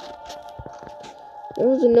 There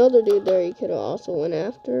was another dude there you could have also went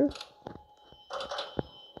after.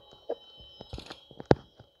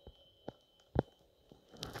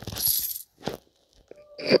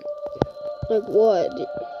 Like what?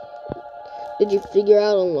 Did you figure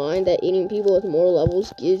out online that eating people with more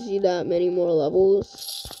levels gives you that many more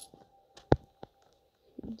levels?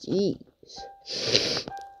 Jeez.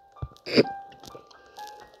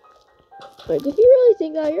 Like, if you really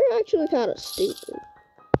think that, you're actually kind of stupid.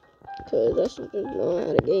 Because that's just not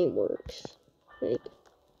how the game works. Like,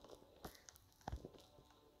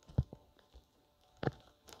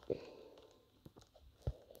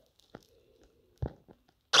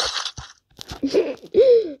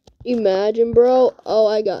 imagine, bro. Oh,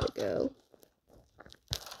 I gotta go.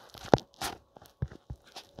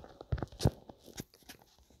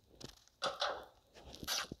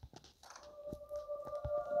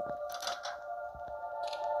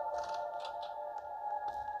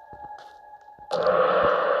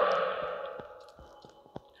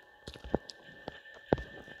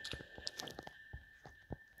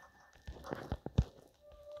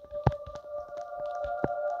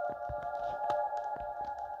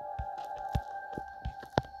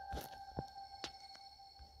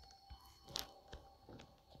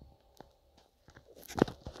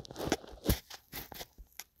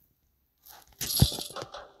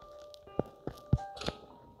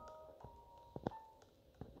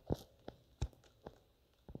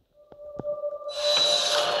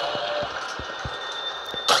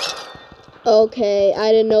 Okay,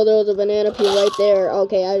 I didn't know there was a banana peel right there.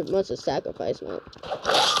 Okay, I must have sacrificed one.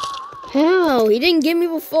 How? He didn't give me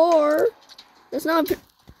before. That's not...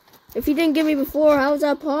 If he didn't give me before, how is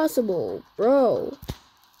that possible? Bro.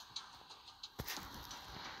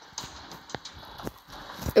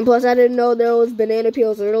 And plus, I didn't know there was banana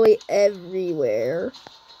peels literally everywhere.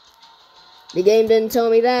 The game didn't tell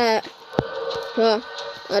me that. Huh.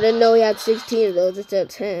 I didn't know he had 16 of those instead of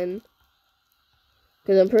 10.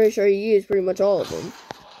 Because I'm pretty sure he used pretty much all of them.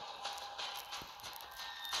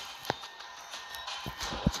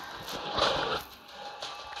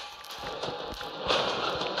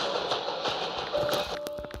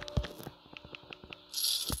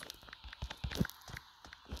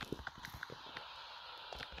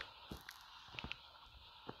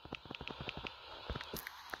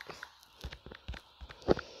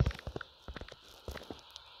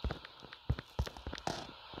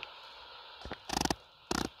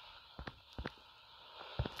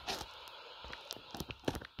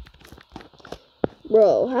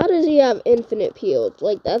 Bro, how does he have infinite peels?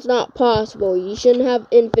 Like, that's not possible. You shouldn't have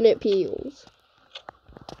infinite peels.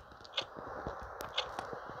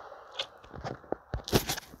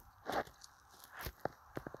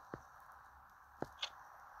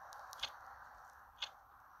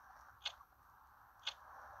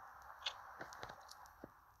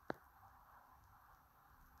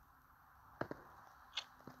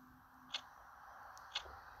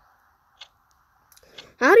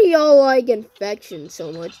 How do y'all like infection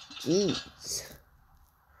so much? Jeez.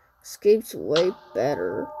 Escape's way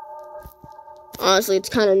better. Honestly, it's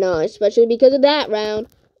kind of nice, especially because of that round.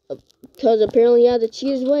 Because apparently he had to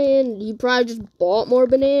cheat his way in. He probably just bought more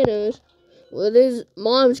bananas with his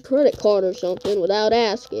mom's credit card or something without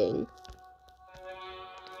asking.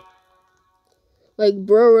 Like,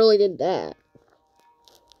 bro really did that.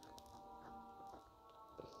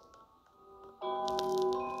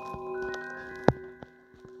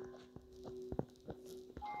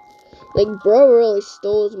 Like, bro really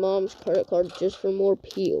stole his mom's credit card just for more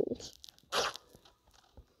peels.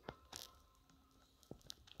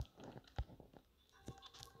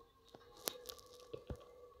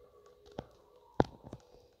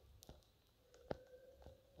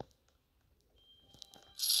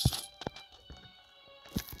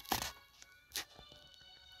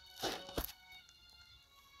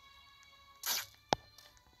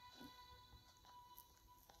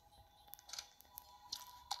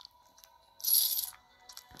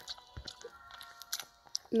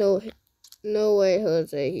 No way,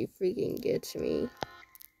 Jose, he freaking gets me.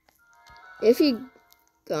 If he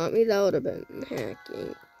got me, that would have been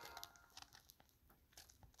hacking.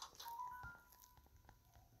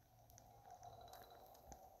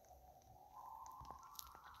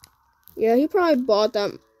 Yeah, he probably bought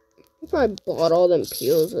them. He probably bought all them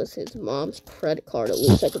peels with his mom's credit card. At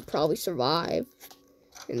least I could probably survive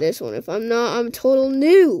in this one. If I'm not, I'm a total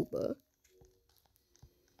noob.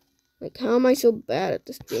 Like, how am I so bad at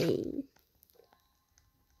this game?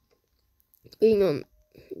 Being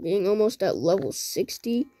almost at level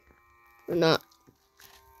 60, or not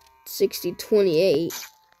 60, 28.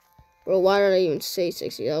 Bro, why did I even say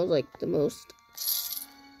 60? That was like the most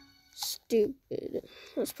stupid.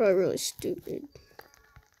 That's probably really stupid.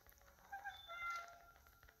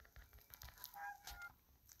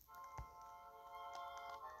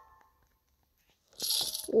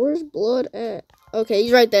 Where's Blood at? Okay,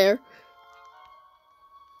 he's right there.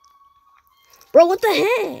 Bro, what the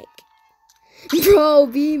heck? Bro,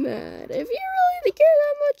 be mad. If you really care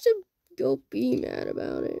that much, then go be mad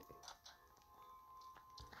about it.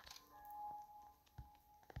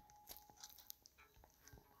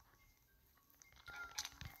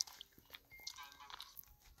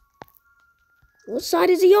 What side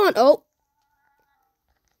is he on? Oh.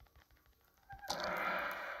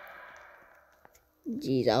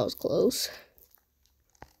 Jeez, that was close.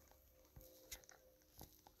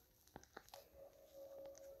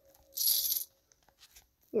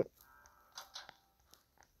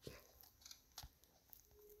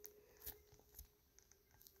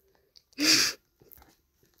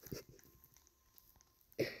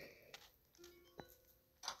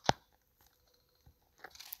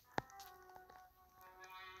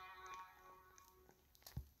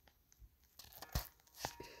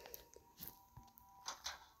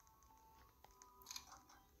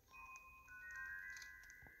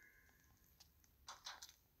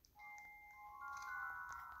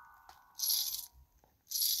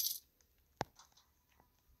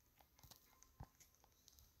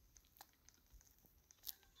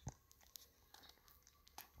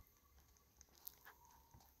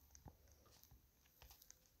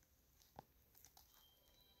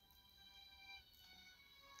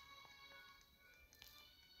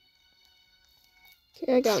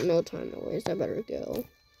 Okay, I got no time to waste. I better go.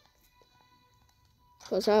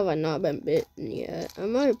 Plus, how have I not been bitten yet?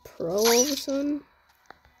 Am I a pro all of a sudden?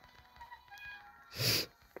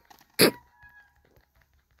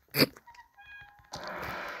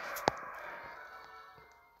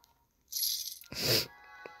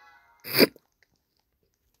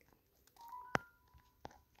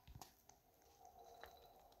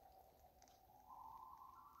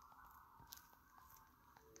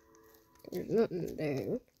 There's nothing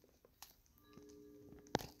there.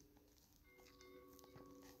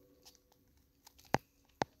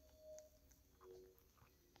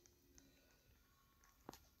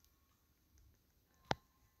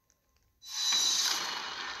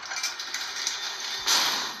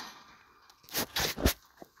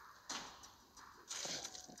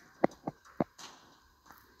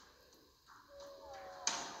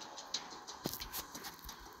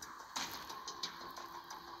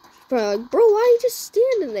 Bro, like, bro, why are you just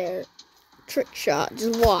standing there? Trick shot.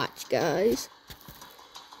 Just watch, guys.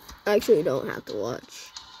 Actually, you don't have to watch.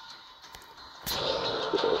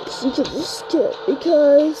 You can just do it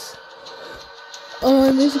because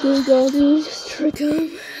I'm basically going to just trick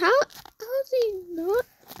him. How's he not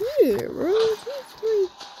here, bro? He's like,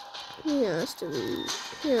 he has to be.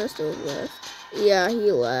 He has to have left. Yeah, he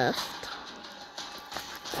left.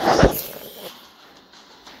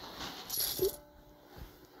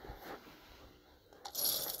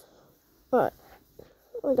 Alright.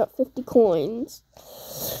 I got 50 coins.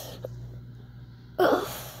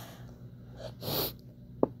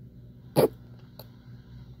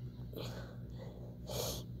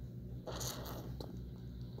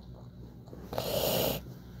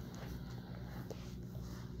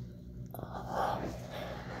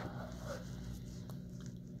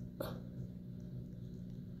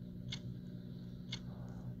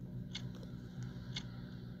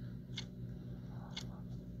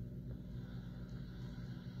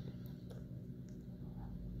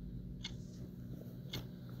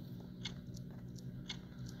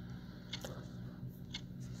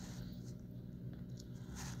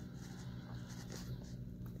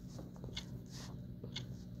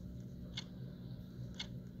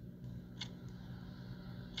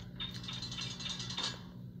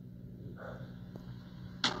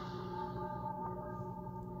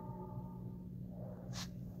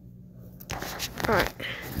 Alright,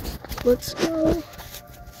 let's go.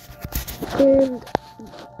 And,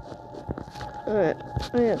 alright,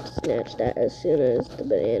 I have to snatch that as soon as the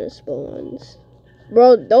banana spawns.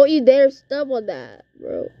 Bro, don't you dare step on that,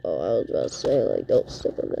 bro. Oh, I was about to say, like, don't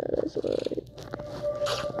step on that, that's right.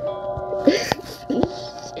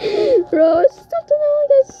 Bro, I stepped on that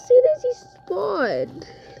like as soon as he spawned.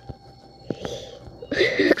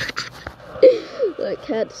 Like,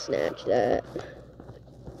 had to snatch that.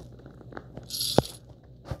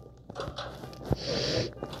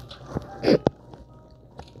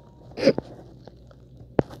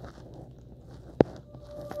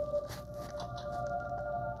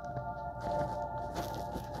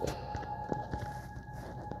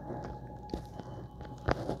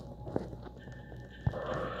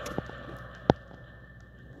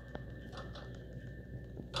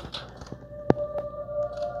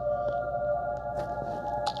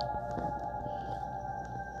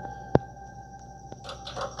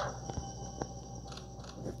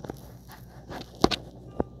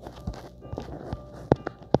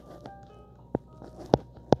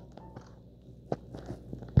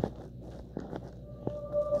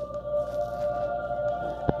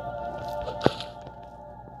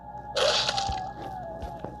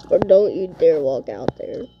 Or don't you dare walk out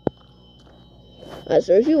there.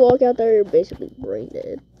 So if you walk out there, you're basically brain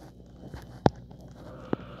dead.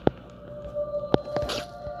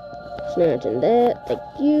 Snatching that. Thank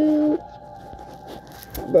you.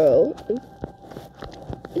 Bro.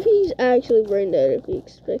 If he's actually brain dead, if he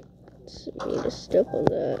expects me to step on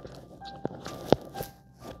that.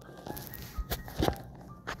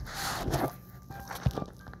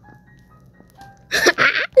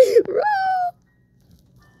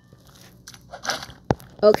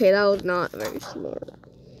 Okay, that was not very smart.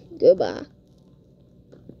 Goodbye.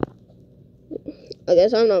 I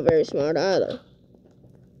guess I'm not very smart either.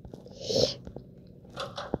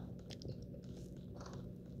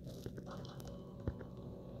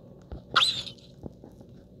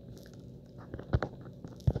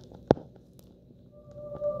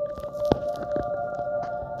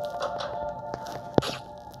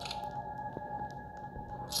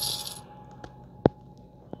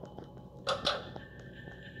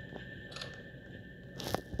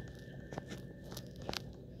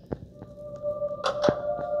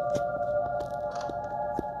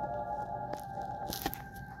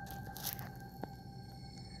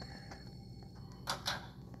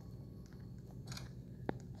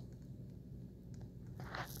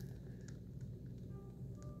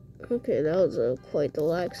 Okay, that was quite the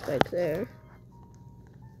lag spike there.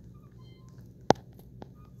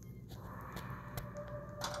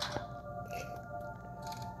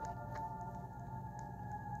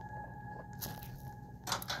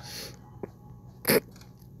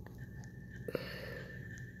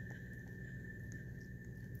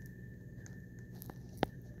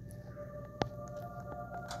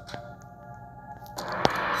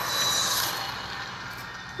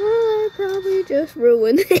 Well, I probably just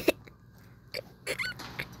ruined it.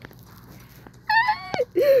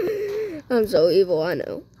 I'm so evil, I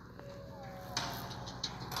know.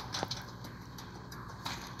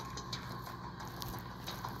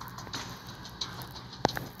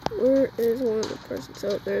 Where is one of the persons?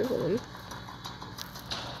 Oh, there's one.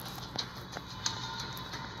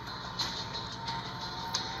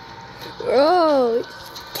 Bro,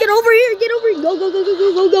 get over here, get over here. Go, go, go, go,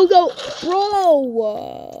 go, go, go, go.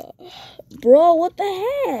 Bro, what the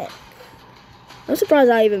heck? I'm surprised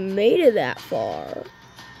I even made it that far.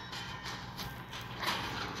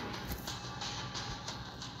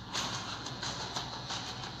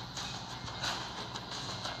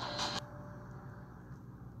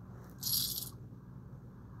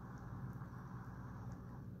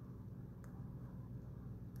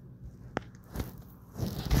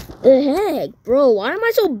 The heck, bro? Why am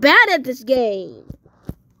I so bad at this game?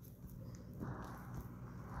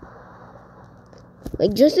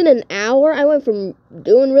 Like, just in an hour, I went from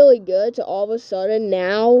doing really good to all of a sudden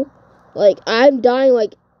now, like, I'm dying,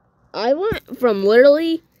 like, I went from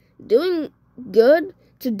literally doing good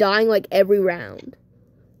to dying, like, every round.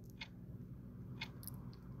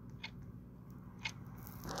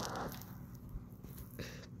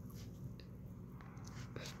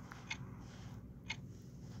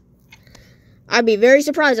 I'd be very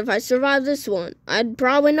surprised if I survive this one. I'd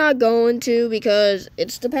probably not going to because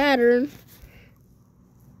it's the pattern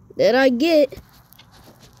that I get.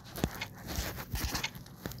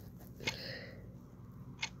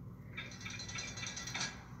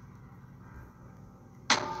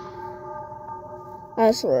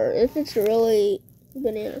 I swear, if it's really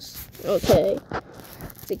bananas. Okay.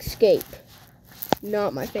 It's escape.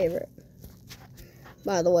 Not my favorite.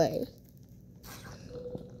 By the way.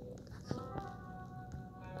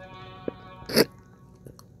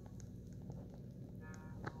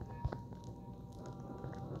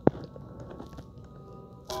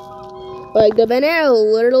 Like, the banana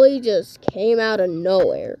literally just came out of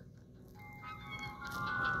nowhere.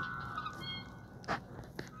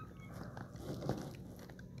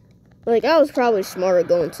 Like, I was probably smarter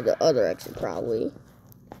going to the other exit, probably.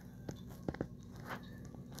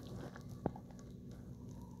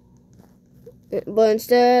 But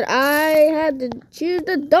instead, I had to choose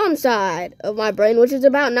the dumb side of my brain, which is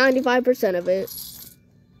about 95% of it.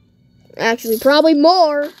 Actually, probably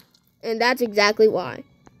more. And that's exactly why.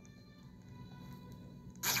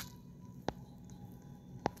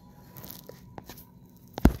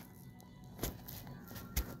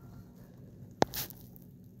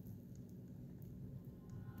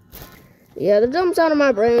 Yeah, the dumb side of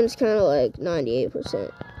my brain is kind of like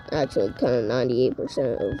 98%. Actually, kind of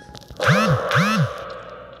 98% of...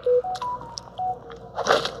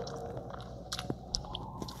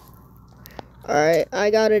 Alright, I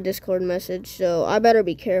got a Discord message, so I better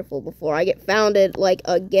be careful before I get founded, like,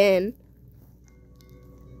 again.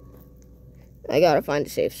 I gotta find a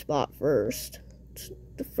safe spot first.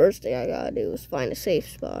 the first thing I gotta do is find a safe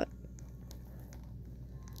spot.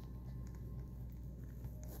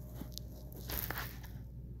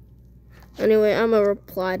 Anyway, I'm gonna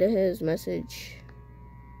reply to his message.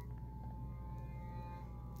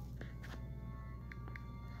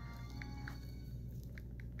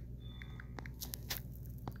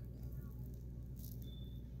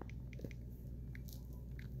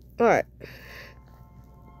 Alright.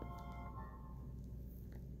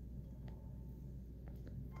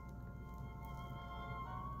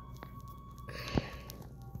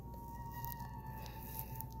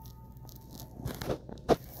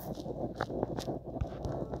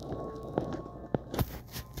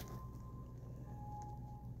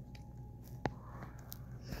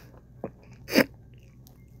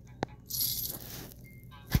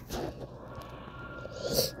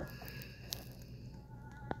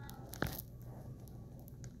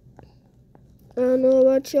 I don't know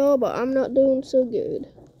about y'all, but I'm not doing so good.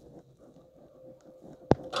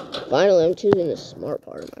 Finally, I'm choosing the smart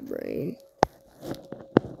part of my brain.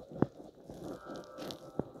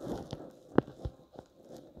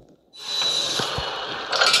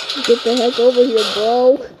 Get the heck over here,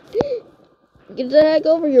 bro. Get the heck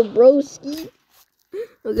over here, broski.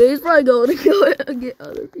 Okay, he's probably going to go get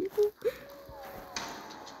other people.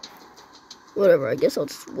 Whatever, I guess I'll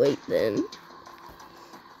just wait then.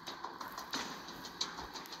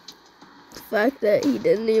 The fact that he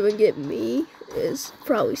didn't even get me is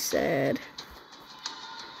probably sad.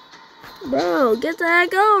 Bro, get the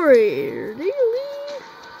heck over here. Do you leave?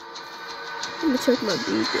 I'm gonna check my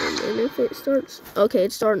beacon, and if it starts... Okay,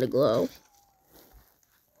 it's starting to glow.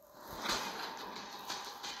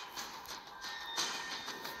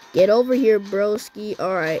 Get over here, broski.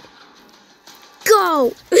 Alright.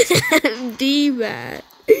 Go! D mad.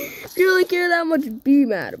 You really care that much, be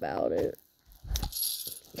mad about it.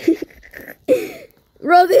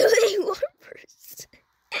 Bro, there's only one person.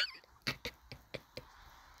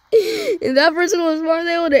 And that person was smart,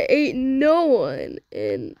 they would have ate no one.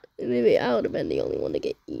 And maybe I would have been the only one to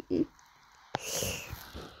get eaten.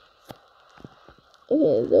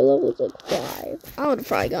 Okay, the level's like 5. I would have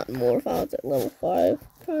probably gotten more if I was at level 5.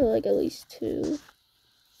 Probably like at least 2.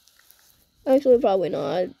 Actually, probably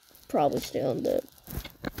not. I'd probably stay on the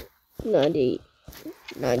 97,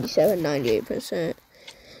 98%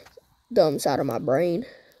 dumb side of my brain.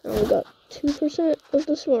 I only got 2% of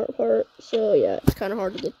the smart part, so yeah, it's kind of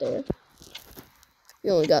hard to get there.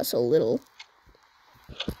 You only got so little.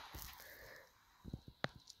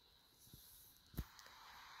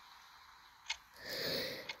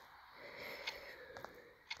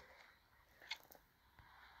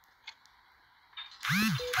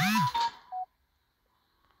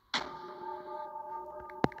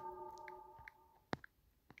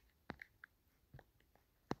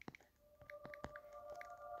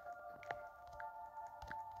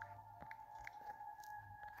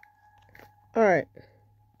 Alright.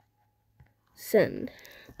 Send.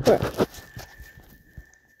 Alright.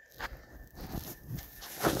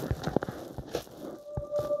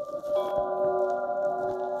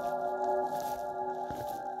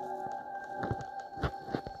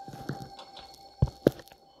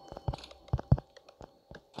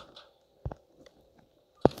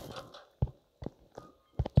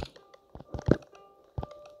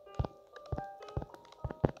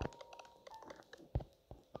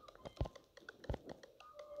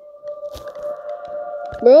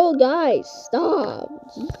 Bro, guys, stop.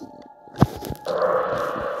 Jeez.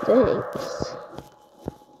 Thanks.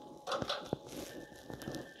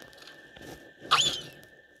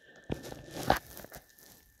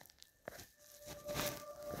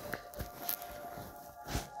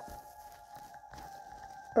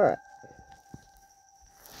 Alright.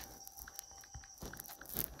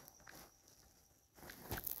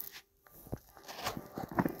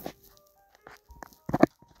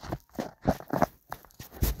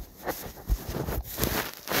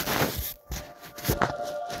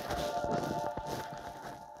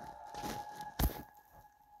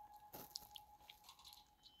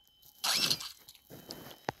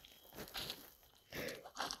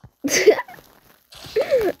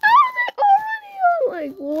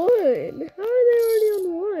 Like 1. How are they already on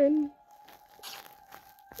 1?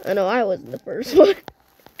 I know I wasn't the first one.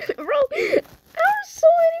 Bro, how are so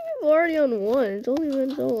many people already on 1? It's only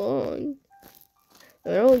been so long.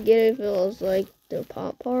 I don't get it if it was like the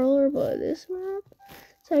pop parlor, but this map,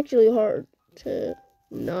 it's actually hard to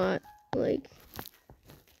not, like,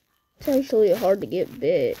 it's actually hard to get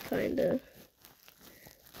bit, kinda.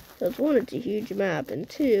 So it's 1, it's a huge map, and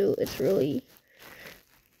 2, it's really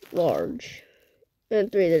large. And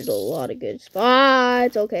 3, there's a lot of good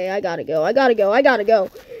spots. Okay, I gotta go.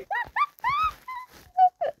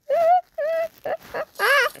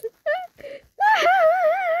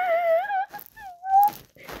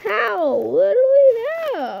 How? Literally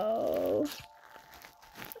how?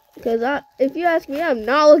 Because if you ask me, I'm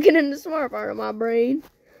not looking in the smart part of my brain.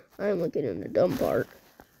 I'm looking in the dumb part.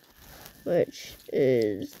 Which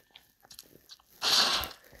is...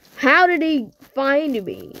 How did he find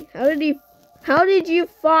me? How did you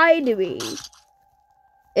find me?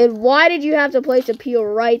 And why did you have to place a peel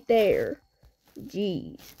right there?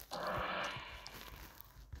 Jeez.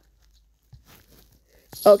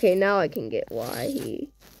 Okay, now I can get why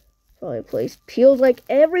he probably placed peels like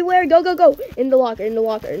everywhere. Go, go, go! In the locker.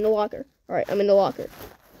 Alright, I'm in the locker.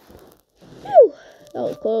 Whew, that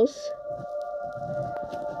was close.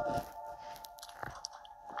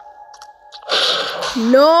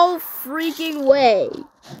 No freaking way.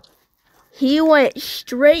 He went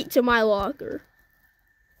straight to my locker.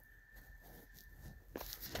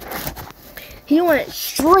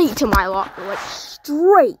 Like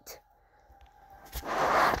straight.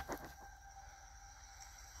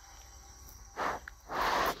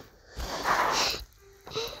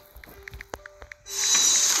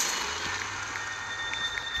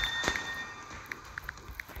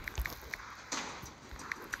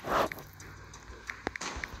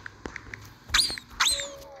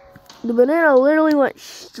 The banana literally went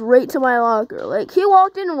straight to my locker. Like, he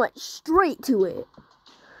walked in and went straight to it.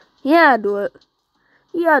 He had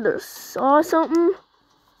to saw something,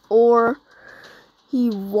 or he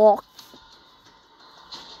walked.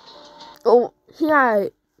 Oh, he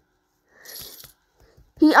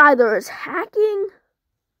either is hacking.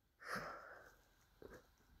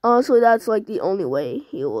 Honestly, that's like the only way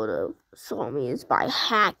he would have saw me is by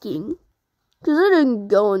hacking. Because I didn't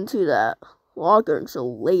go into that locker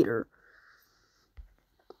until later.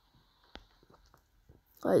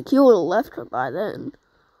 Like, he would have left her by then.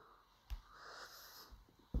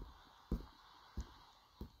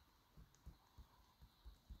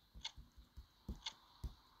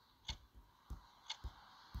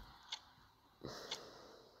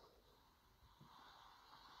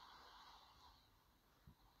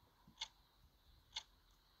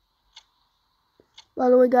 By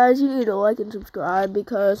the way, guys, you need to like and subscribe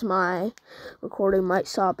because my recording might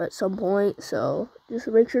stop at some point. So, just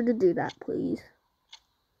make sure to do that, please.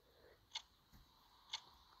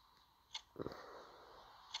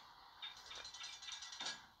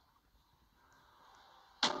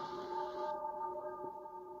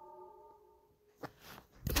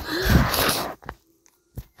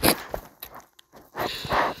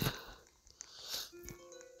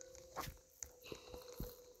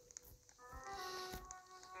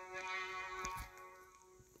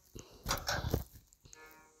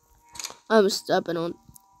 I'm stomping on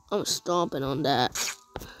that.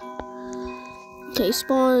 Okay,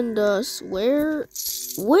 spawned us where?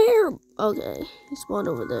 Okay, he spawned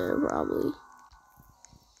over there probably.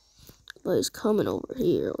 But he's coming over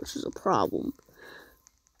here, which is a problem.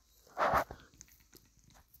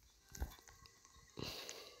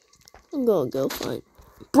 I'm gonna go find...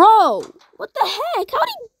 Bro! What the heck?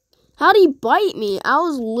 How'd he bite me? I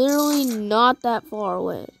was literally not that far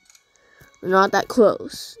away. Not that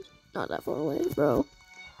close. Not that far away, bro.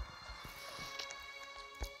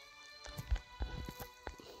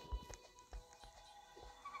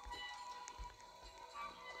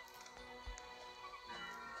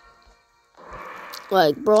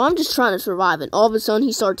 Like, bro, I'm just trying to survive, and all of a sudden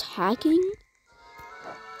he starts hacking?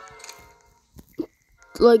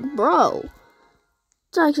 Like, bro,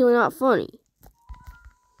 it's actually not funny.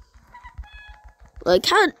 Like,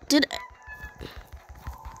 how did...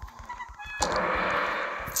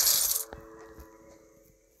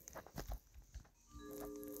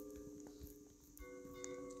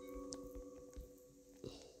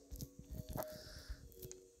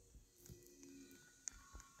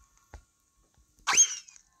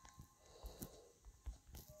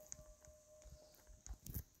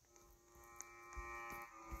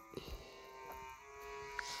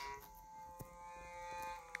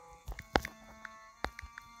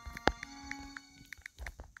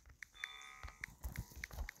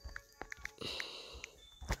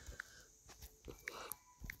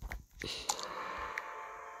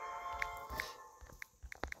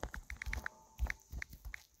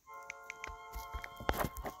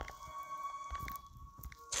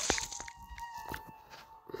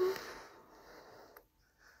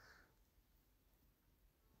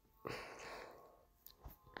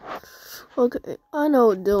 Okay, I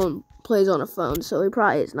know Dylan plays on a phone, so he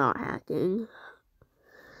probably is not hacking.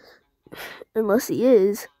 Unless he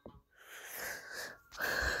is.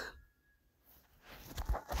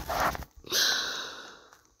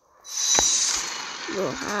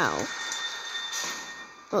 Well, how?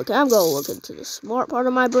 Okay, I'm gonna look into the smart part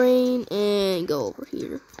of my brain and go over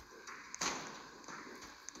here.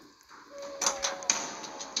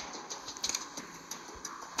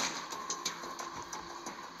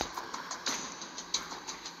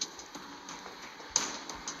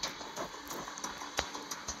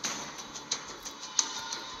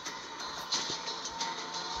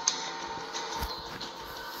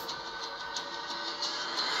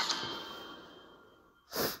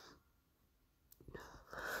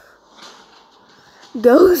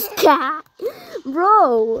 Ghost cat,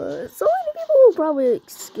 bro. So many people will probably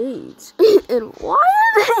escape, and why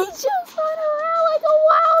are they just running around like a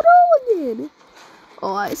wild hooligan?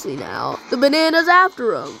 Oh, I see now. The banana's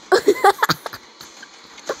after him.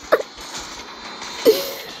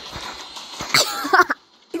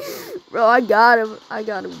 Bro, I got him. I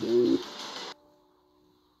got him, dude.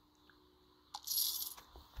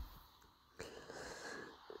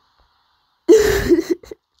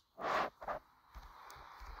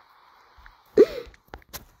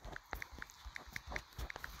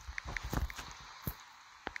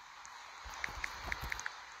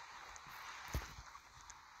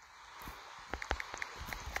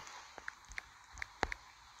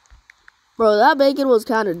 Bro, that bacon was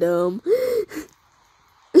kind of dumb.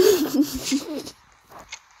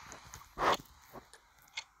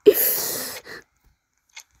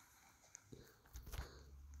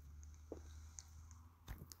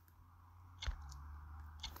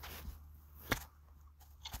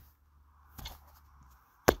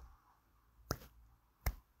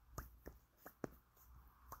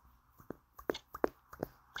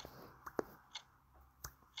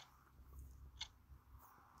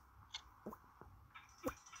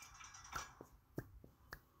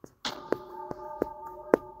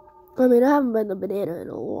 I mean, I haven't been the banana in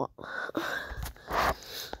a while.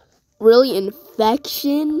 Really?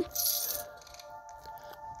 Infection?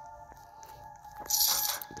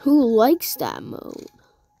 Who likes that mode?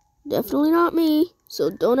 Definitely not me. So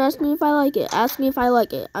don't ask me if I like it. Ask me if I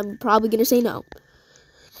like it. I'm probably gonna say no.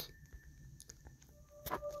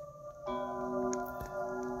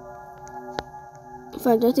 In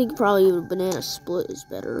fact, I think probably even banana split is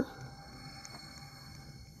better.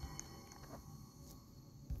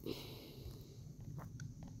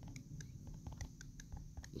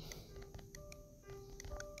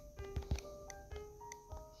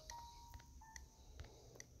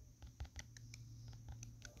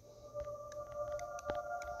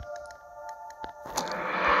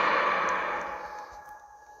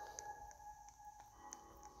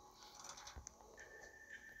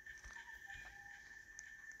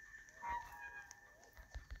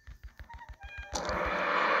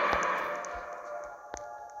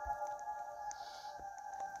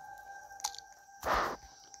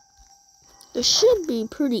 It should be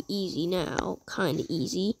pretty easy now, kind of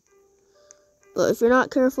easy. But if you're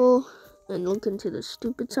not careful and look into the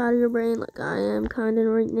stupid side of your brain like I am kind of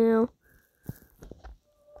right now.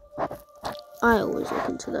 I always look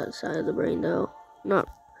into that side of the brain though. Not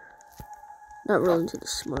really into the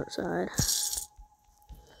smart side.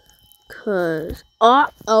 Cause,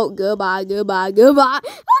 oh, goodbye. How did you not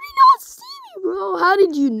see me, bro? How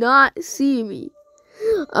did you not see me?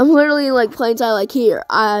 I'm literally in like plain sight, like here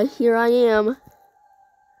I am.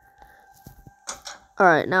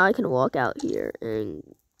 Alright, now I can walk out here and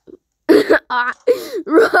bro, how are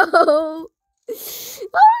there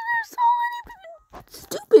so many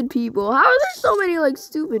stupid people? How are there so many like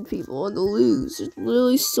stupid people on the loose? There's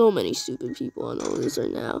literally so many stupid people on the loose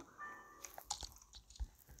right now.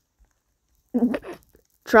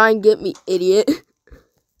 Try and get me, idiot.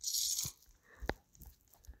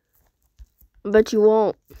 I bet you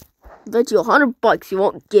won't. I bet you $100 you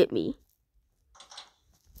won't get me.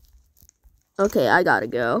 Okay, I gotta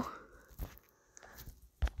go.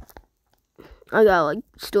 I gotta like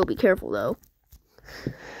still be careful though.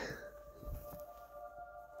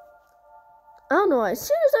 I don't know. As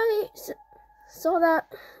soon as I saw that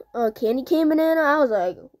candy cane banana, I was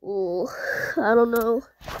like, ooh, I don't know.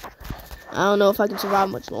 I don't know if I can survive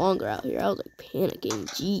much longer out here. I was like panicking.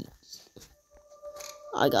 Jeez.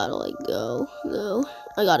 I gotta like go. No,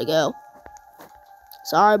 I gotta go.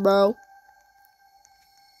 Sorry, bro.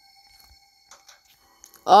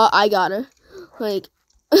 I gotta. Like,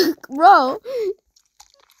 bro.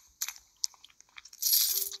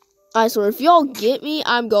 I swear, if y'all get me,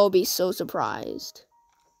 I'm gonna be so surprised.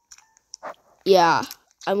 Yeah,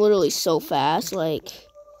 I'm literally so fast. Like,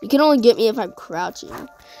 you can only get me if I'm crouching.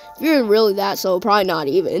 If you're really that slow, probably not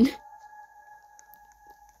even.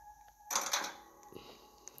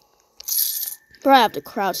 But I have to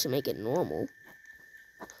crouch to make it normal.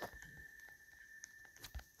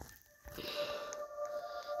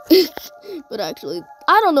 But actually,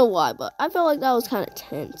 I don't know why, but I felt like that was kind of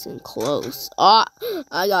tense and close. Ah,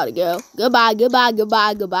 I gotta go. Goodbye, goodbye,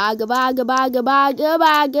 goodbye, goodbye, goodbye, goodbye, goodbye,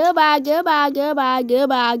 goodbye, goodbye, goodbye, goodbye,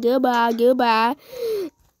 goodbye, goodbye, goodbye.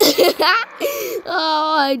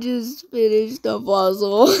 Oh, I just finished the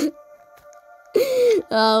puzzle.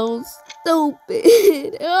 Oh,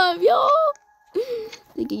 stupid. Y'all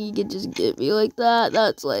thinking you could just get me like that?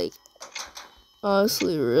 That's like,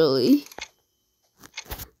 honestly, really.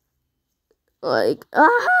 Like,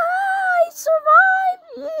 I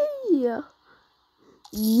survived! Yeah.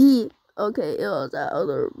 Yeah. Okay, it was that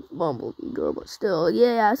other bumblebee girl, but still,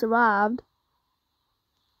 yeah, I survived.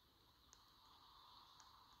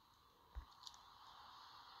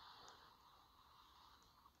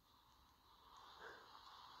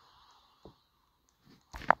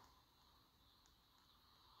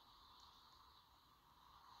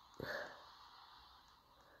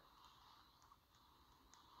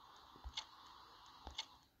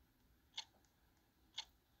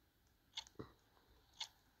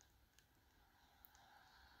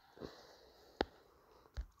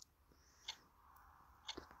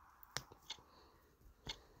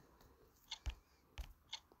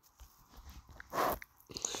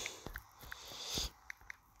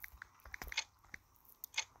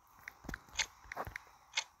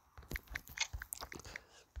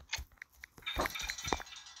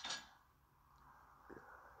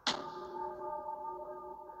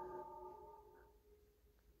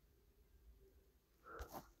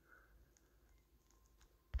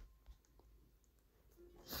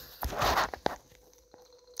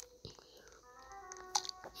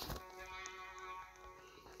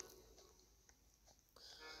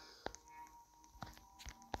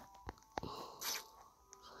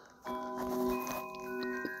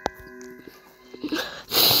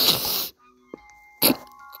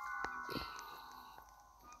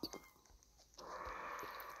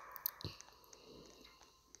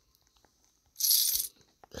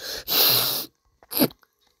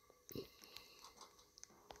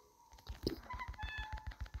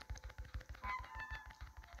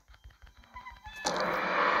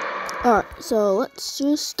 Alright, so let's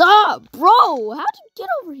just stop. Bro, how'd you get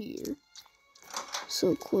over here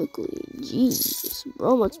so quickly? Jeez,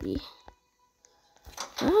 bro must be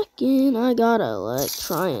hacking. I gotta, like,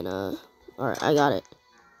 try and, alright, I got it.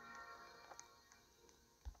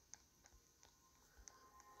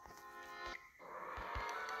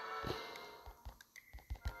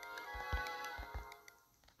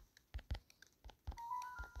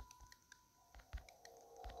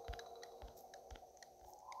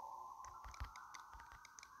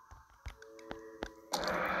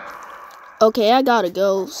 Okay, I gotta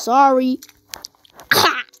go. Sorry.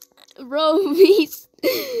 Bro,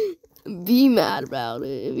 be mad about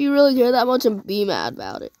it. If you really care that much, then be mad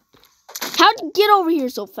about it. How'd you get over here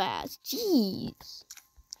so fast? Jeez.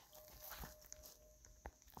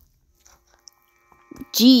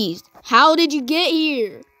 Jeez. How did you get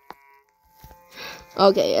here?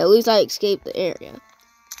 Okay, at least I escaped the area.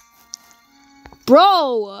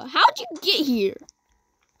 Bro, how'd you get here?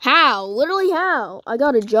 How? Literally how? I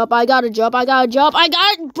gotta jump, I gotta jump, I gotta jump, I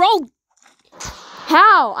got bro!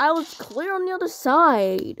 How? I was clear on the other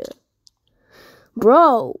side.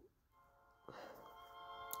 Bro.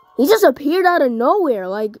 He just appeared out of nowhere.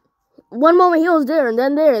 Like, one moment he was there, and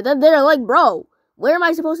then there, then there. Like, bro, where am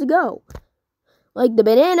I supposed to go? Like, the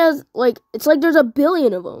bananas, like, it's like there's a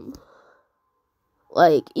billion of them.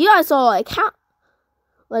 Like, you guys saw, like, how...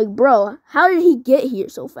 Like, bro, how did he get here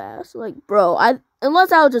so fast? Like, bro,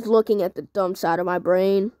 unless I was just looking at the dumb side of my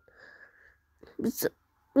brain. Besides,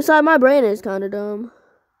 my brain is kind of dumb.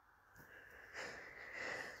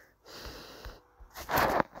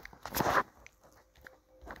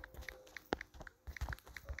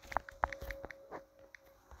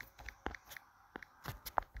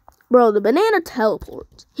 Bro, the banana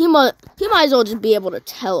teleports. He might as well just be able to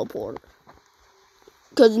teleport.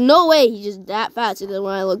 Cause no way he's just that fast. And then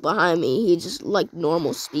when I look behind me, he's just like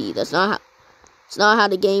normal speed. It's not how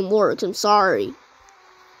the game works. I'm sorry,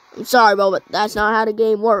 bro, but that's not how the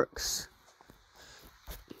game works.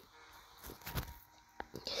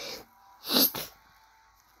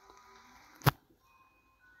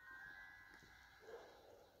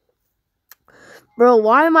 Bro,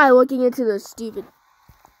 why am I looking into this stupid...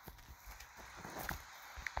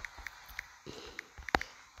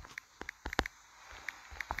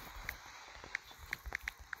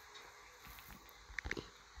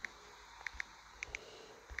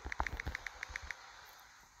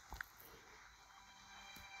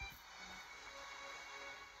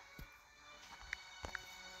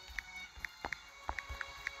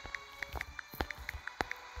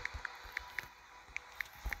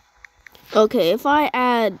 Okay, if I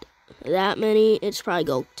add that many, it's probably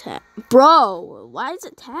go tag. Bro, why is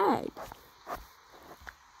it tagged?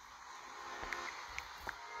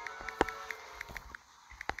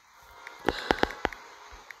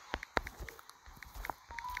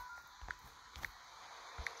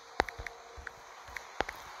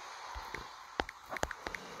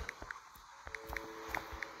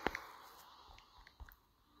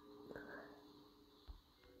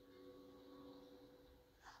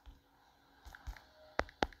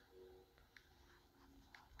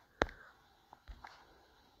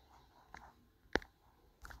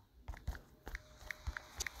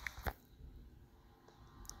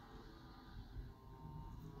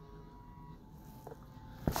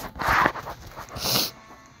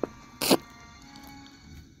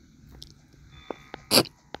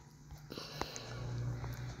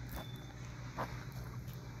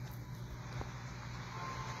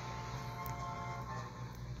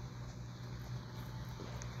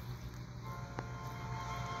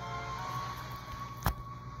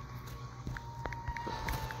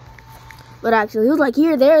 But actually, he was like,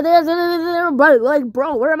 here, there, bro. Like,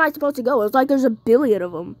 bro, where am I supposed to go? It's like there's a billion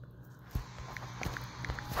of them.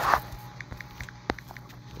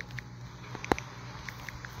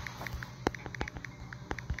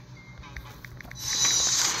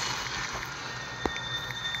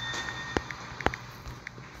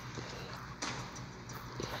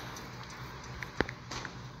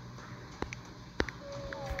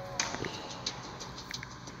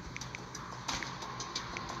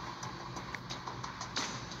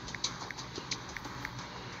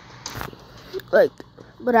 Like,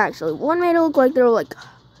 but actually, one made it look like there were like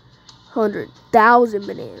 100,000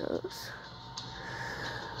 bananas.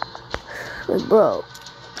 Like, bro.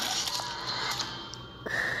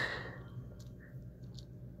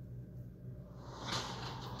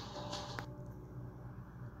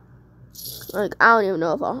 Like, I don't even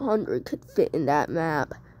know if 100 could fit in that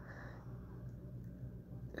map.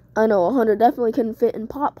 I know 100 definitely couldn't fit in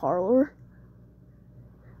Pot Parlor.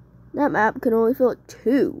 That map could only fit like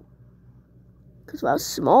 2. Because of how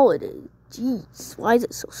small it is. Jeez, why is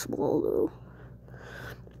it so small though?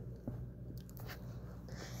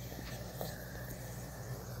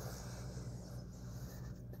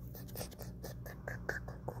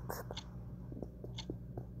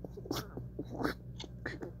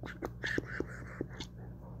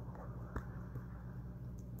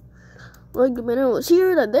 Like, the banana was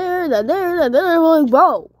here, that there, like,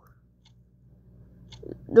 bro.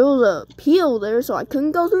 There was a peel there, so I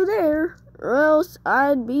couldn't go through there, or else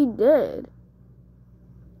I'd be dead.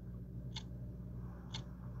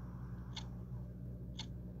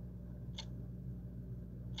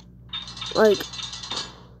 Like,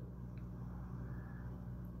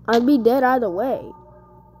 I'd be dead either way.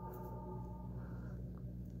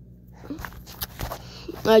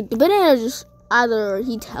 Like, the banana just, either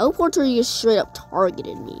he teleports or he just straight up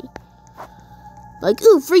targeted me. Like,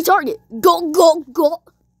 ooh, free target. Go, go, go.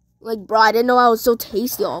 Like, bro, I didn't know I was so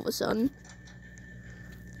tasty all of a sudden.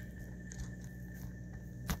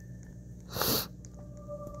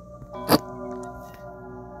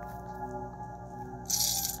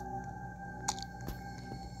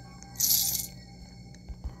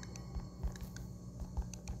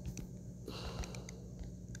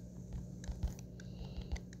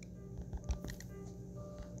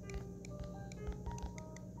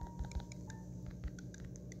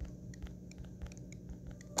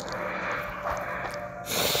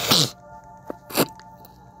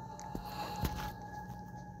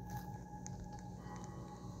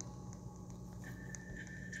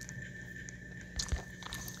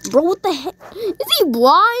 Bro, what the heck? Is he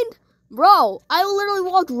blind? Bro, I literally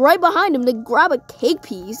walked right behind him to grab a cake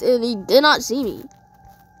piece, and he did not see me.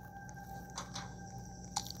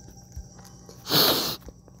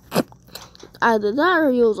 Either that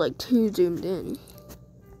or he was like too zoomed in.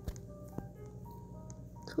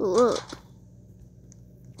 So look.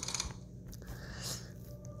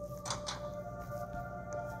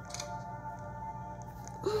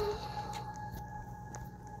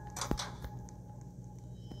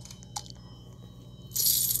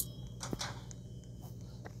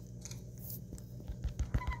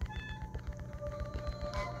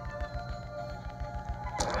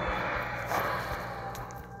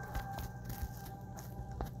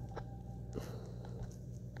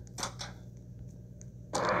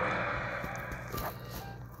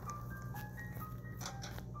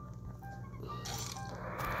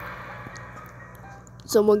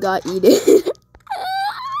 Someone got eaten.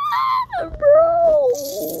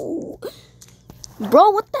 Bro. Bro,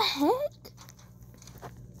 what the heck?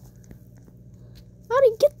 How'd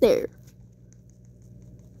he get there?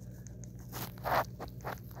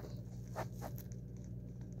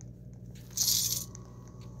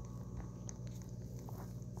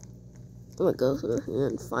 gonna go through here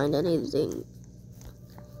and find anything.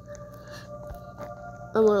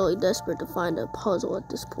 I'm really desperate to find a puzzle at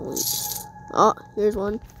this point. Oh, here's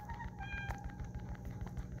one.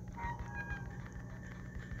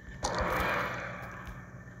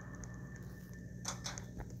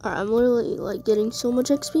 Alright, I'm literally like getting so much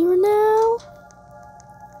XP right now.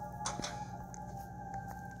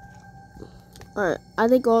 Alright, I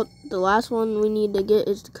think the last one we need to get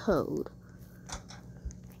is the code.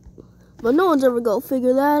 But no one's ever gonna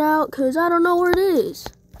figure that out because I don't know where it is.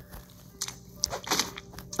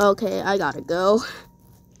 Okay, I gotta go.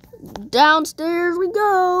 Downstairs we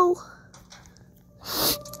go.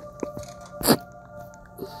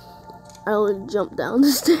 I only jumped down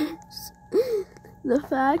the stairs. The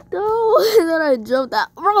fact though that I jumped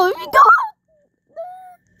out, bro.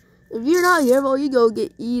 If you're not here, bro, you go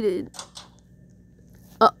get eaten.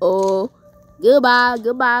 Uh-oh. Goodbye,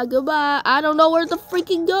 goodbye, goodbye. I don't know where to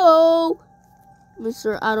freaking go.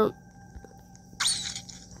 Mister, I don't...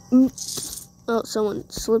 Oh, someone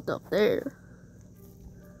slipped up there.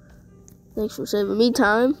 Thanks for saving me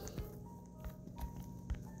time.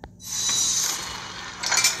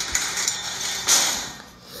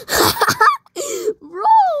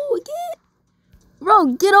 Bro,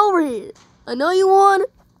 get over here. I know you won.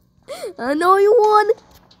 I know you won.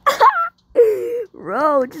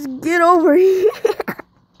 Bro, just get over here.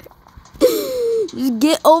 Just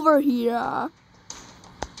get over here.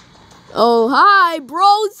 Oh, hi,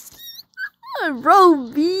 bros.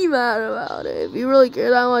 Bro, be mad about it. If you really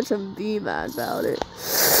care that much, then be mad about it.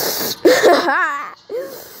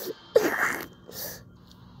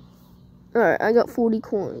 Alright, I got 40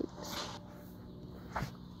 coins.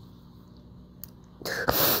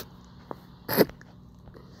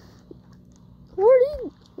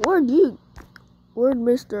 Where'd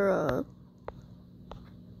Mr.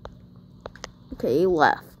 Okay, he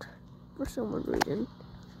left for some reason.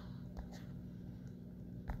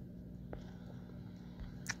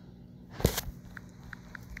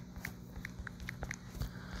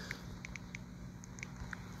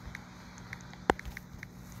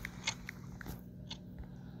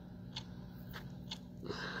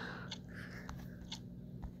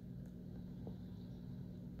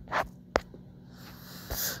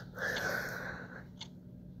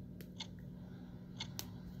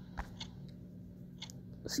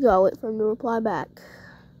 Let's go wait for him to reply back.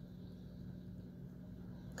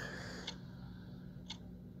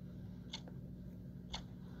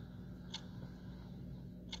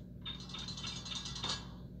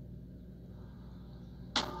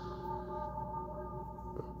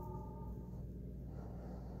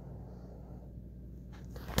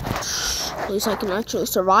 At least I can actually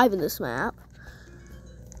survive in this map.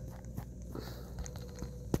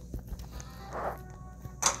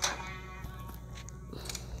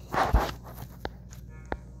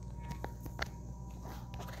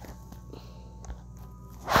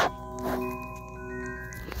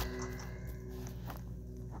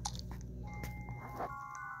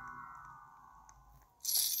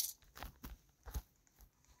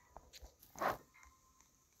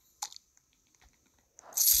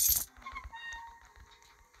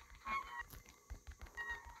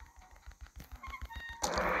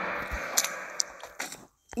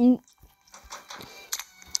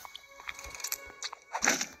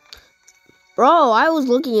 Bro, I was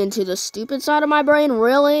looking into the stupid side of my brain,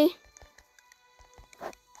 really?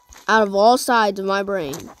 Out of all sides of my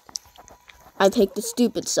brain, I picked the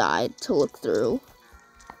stupid side to look through.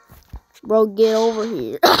 Bro, get over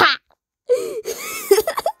here.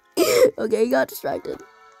 Okay, he got distracted.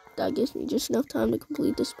 That gives me just enough time to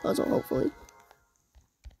complete this puzzle, hopefully.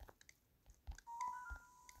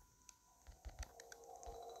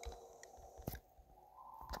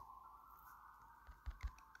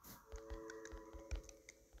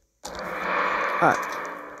 Alright.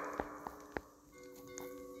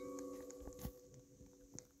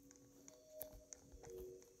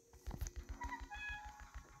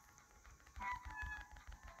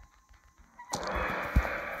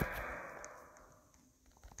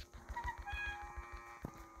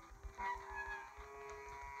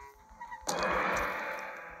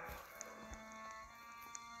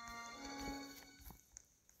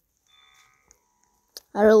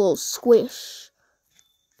 I had a little squish.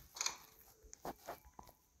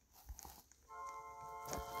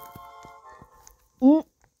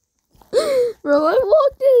 Bro, I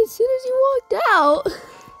walked in as soon as you walked out.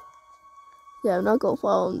 Yeah, I'm not gonna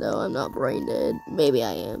follow him though. I'm not brain dead. Maybe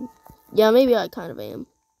I am. Yeah, maybe I kind of am.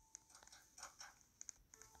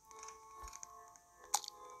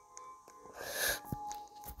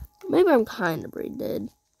 Maybe I'm kind of brain dead.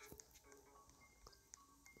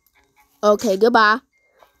 Okay, goodbye.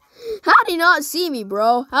 How did you not see me,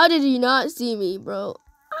 bro? How did you not see me, bro?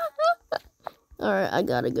 Alright, I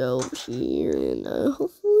gotta go over here and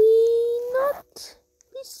hopefully not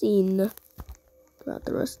be seen throughout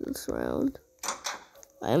the rest of this round.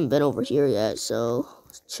 I haven't been over here yet, so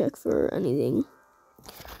let's check for anything.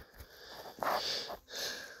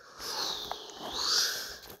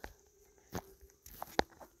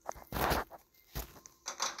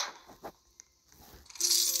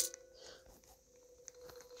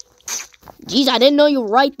 Jeez, I didn't know you were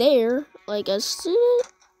right there. Like, as soon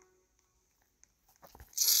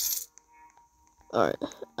as... Alright,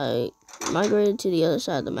 I migrated to the other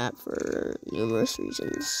side of the map for numerous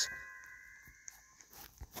reasons.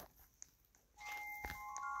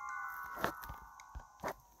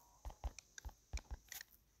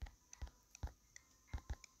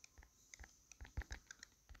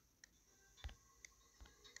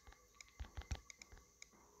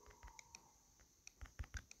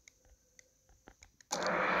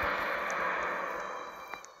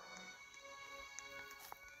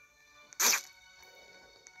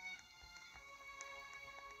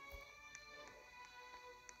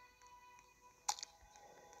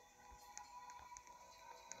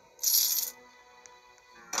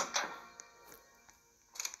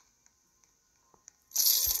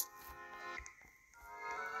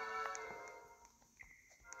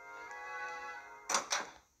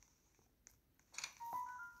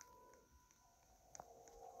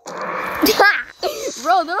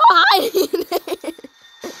 Bro, they're all hiding in there.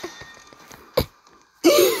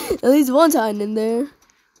 At least one's hiding in there.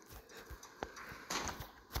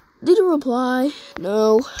 Did he reply?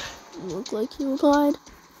 No. Didn't look like he replied.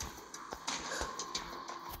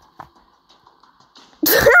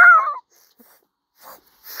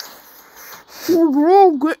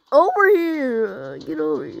 Bro, get over here. Get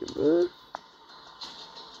over here, bro.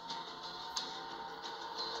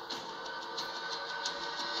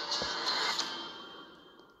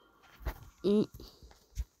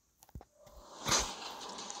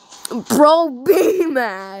 Bro, be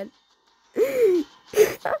mad. You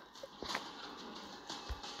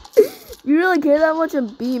really care that much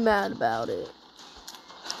and be mad about it.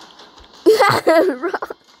 Bro.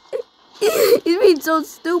 He's being so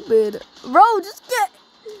stupid. Bro, just get...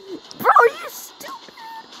 Bro, you're stupid.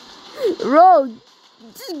 Bro,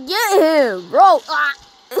 just get him. Bro. Ah.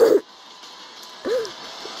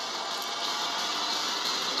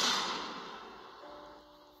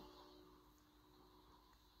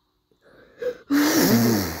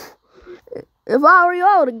 If I were you,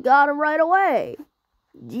 I would have got him right away.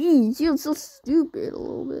 Jeez, he was so stupid a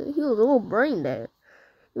little bit. He was a little brain dead.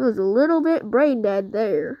 He was a little bit brain dead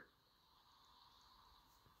there.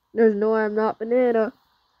 There's no way I'm not banana.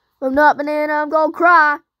 If I'm not banana, I'm gonna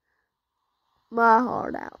cry my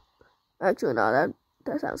heart out. Actually, no,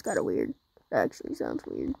 that sounds kind of weird. That actually sounds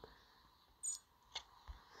weird.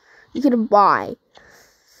 You can buy.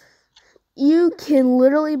 You can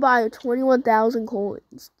literally buy 21,000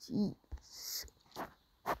 coins. Jeez.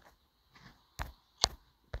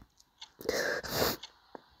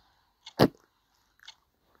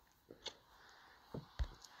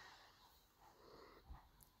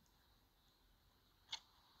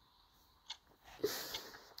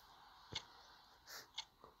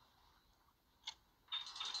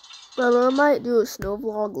 But I might do a snow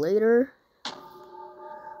vlog later.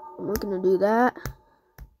 I'm not gonna do that.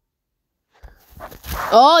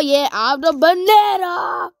 Oh yeah, I'm the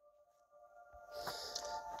banana!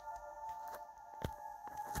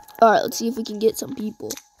 Alright, let's see if we can get some people.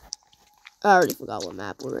 I already forgot what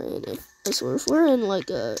map we're in. If we're in like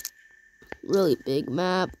a really big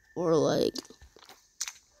map or like...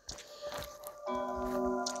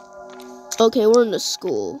 Okay, we're in the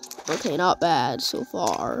school. Okay, not bad so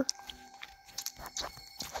far.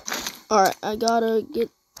 Alright, I gotta get...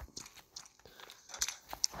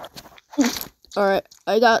 Alright,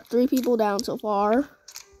 I got 3 people down so far.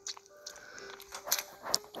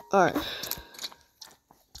 Alright.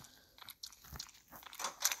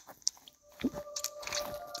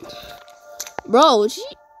 Bro,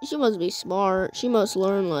 she must be smart. She must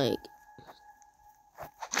learn, like...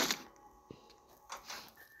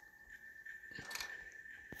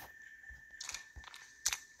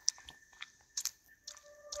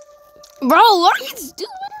 Bro, are you stupid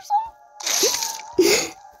or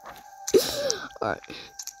something? Alright.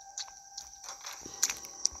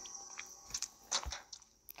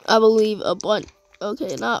 I believe a bunch...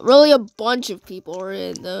 Okay, not really a bunch of people are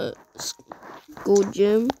in the school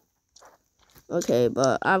gym. Okay,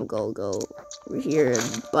 but I'm gonna go over here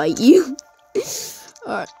and bite you.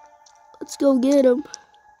 Alright, let's go get him.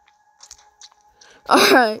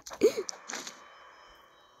 Alright.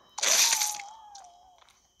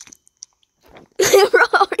 Bro,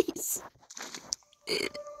 it's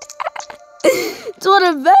what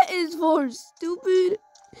a vet is for, stupid.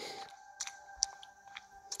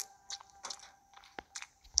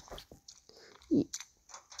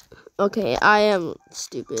 Okay, I am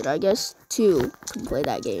stupid. I guess two can play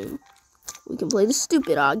that game. We can play the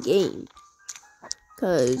stupid odd game.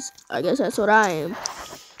 Cause I guess that's what I am.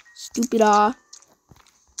 Stupid odd.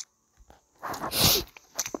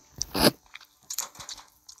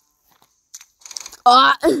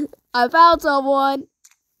 Ah, I found someone.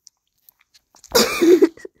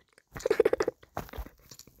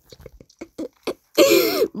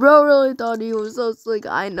 Bro really thought he was so slick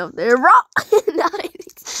hiding up there, bro.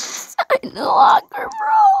 Nice. No longer,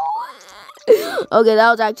 bro. Okay, that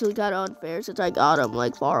was actually kind of unfair since I got him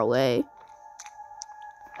like far away.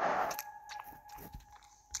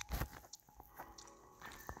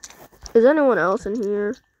 Is anyone else in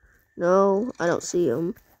here? No, I don't see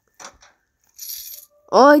him.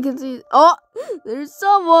 All I can see, oh, there's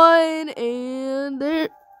someone, and there.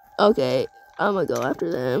 Okay, I'm gonna go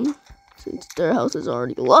after them since their house is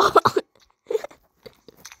already locked.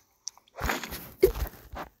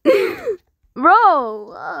 Bro,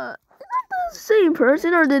 is that the same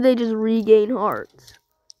person, or did they just regain hearts?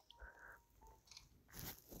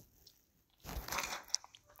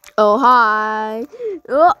 Oh, hi.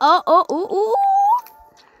 Oh.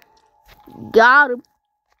 Got him.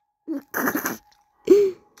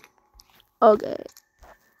 Okay.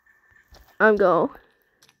 I'm go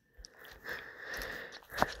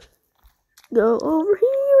over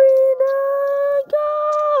here and I go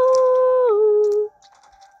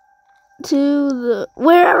to the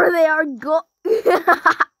wherever they are. Go.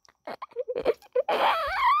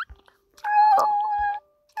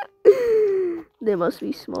 They must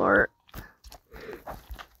be smart.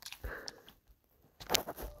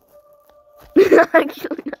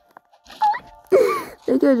 Actually, not. I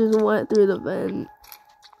think I just went through the vent.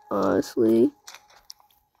 Honestly,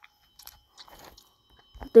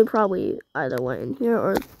 they probably either went in here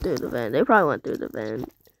or through the vent. They probably went through the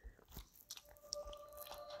vent.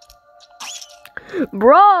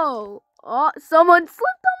 Bro! Oh, someone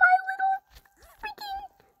slipped on my little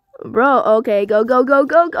freaking... Bro, okay, go.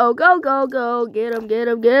 Get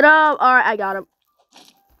him. Alright, I got him.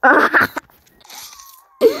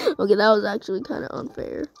 Okay, that was actually kind of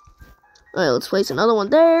unfair. Alright, let's place another one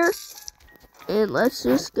there. And let's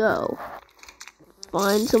just go.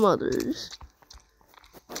 Find some others.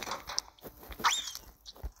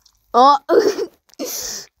 Oh!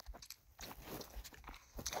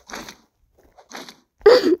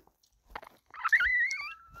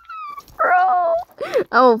 Bro!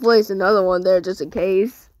 I'm gonna place another one there just in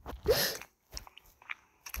case.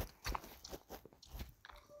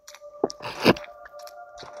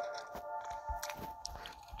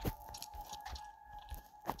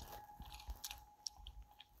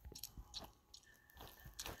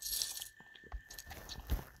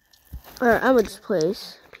 Alright, I'm gonna just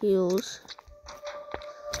place peels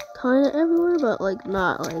kind of everywhere, but like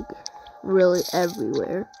not like really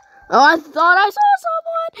everywhere. Oh, I thought I saw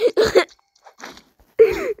someone!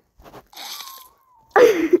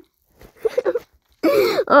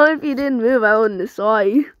 Oh, if you didn't move, I wouldn't have saw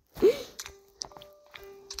you.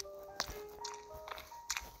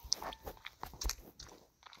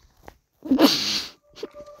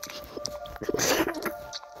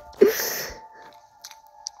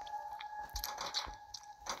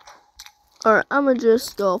 Alright, I'm gonna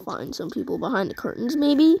just go find some people behind the curtains,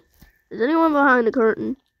 maybe? Is anyone behind the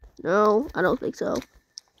curtain? No, I don't think so.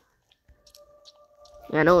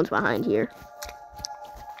 Yeah, no one's behind here.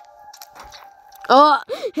 Oh,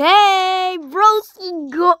 hey, broski,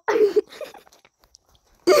 go.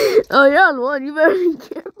 Oh, you're on one. You better be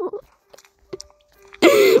careful.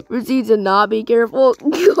 Proceed to not be careful.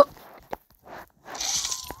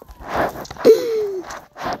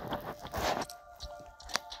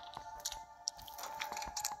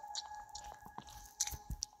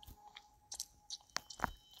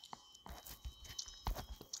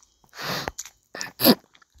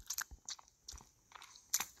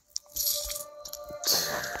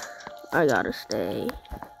 I gotta stay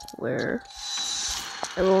where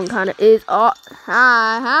everyone kind of is. Oh,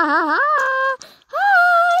 hi.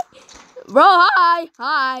 Bro,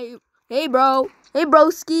 hi. Hey, bro. Hey,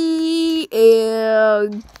 broski.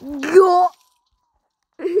 And go.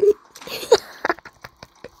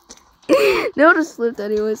 They would have slipped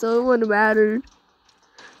anyway, so it wouldn't have mattered.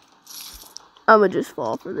 I'ma just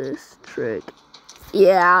fall for this trick.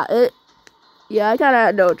 Yeah, I kind of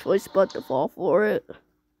had no choice but to fall for it.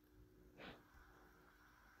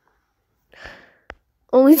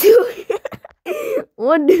 Only two.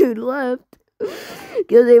 One dude left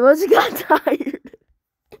because they must have got tired.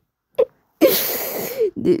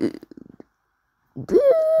 Dude.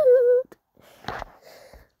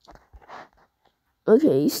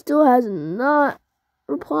 Okay, he still has not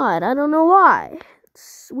replied. I don't know why.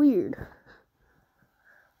 It's weird.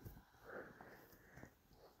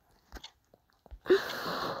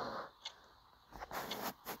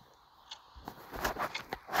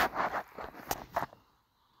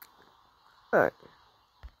 Alright.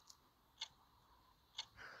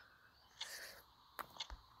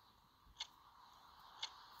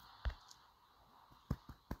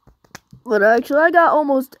 But actually, I got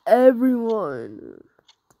almost everyone.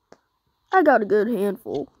 I got a good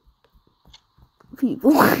handful of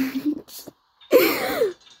people.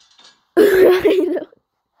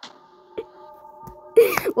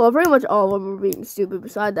 Well, pretty much all of them were being stupid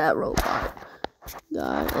beside that robot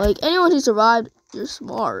guy. Like, anyone who survived, you're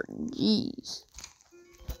smart. Jeez.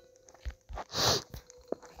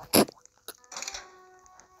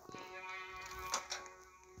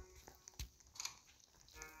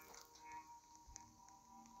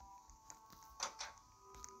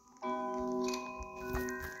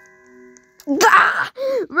 Ah!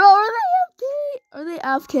 Bro, are they AFK? Are they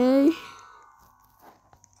AFK?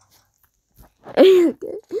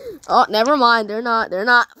 Oh, never mind. They're not. Bro,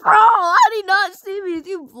 how did he not see me? Is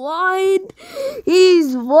he blind?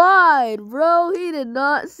 He's blind, bro. He did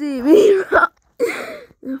not see me.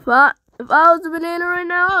 If I was a banana right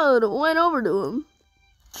now, I would have went over to him.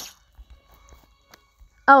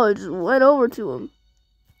 I would just went over to him.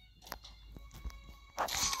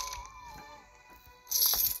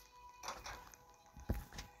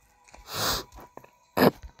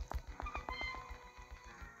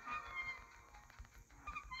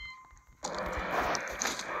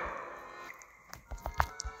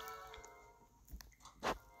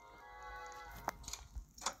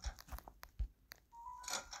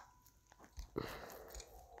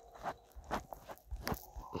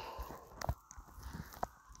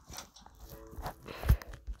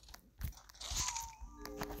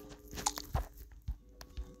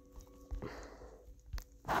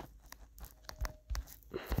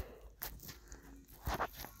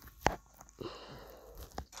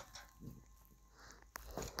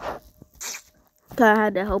 I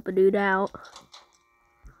had to help a dude out.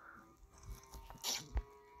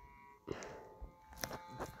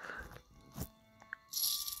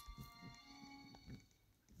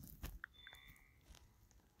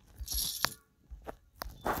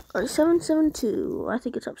 Alright, 772. I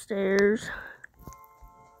think it's upstairs.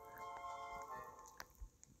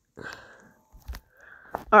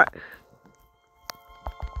 Alright.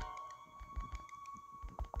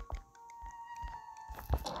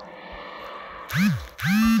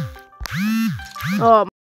 Oh,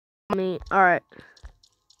 me. Alright.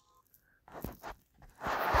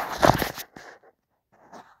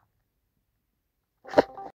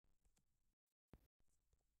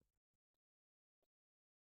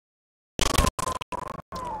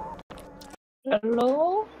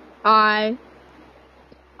 Hello? Hi.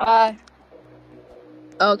 Hi.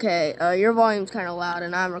 Okay, your volume's kind of loud,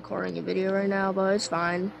 and I'm recording a video right now, but it's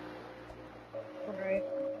fine. Alright.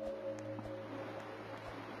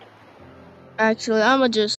 Actually, I'ma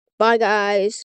just... Bye, guys.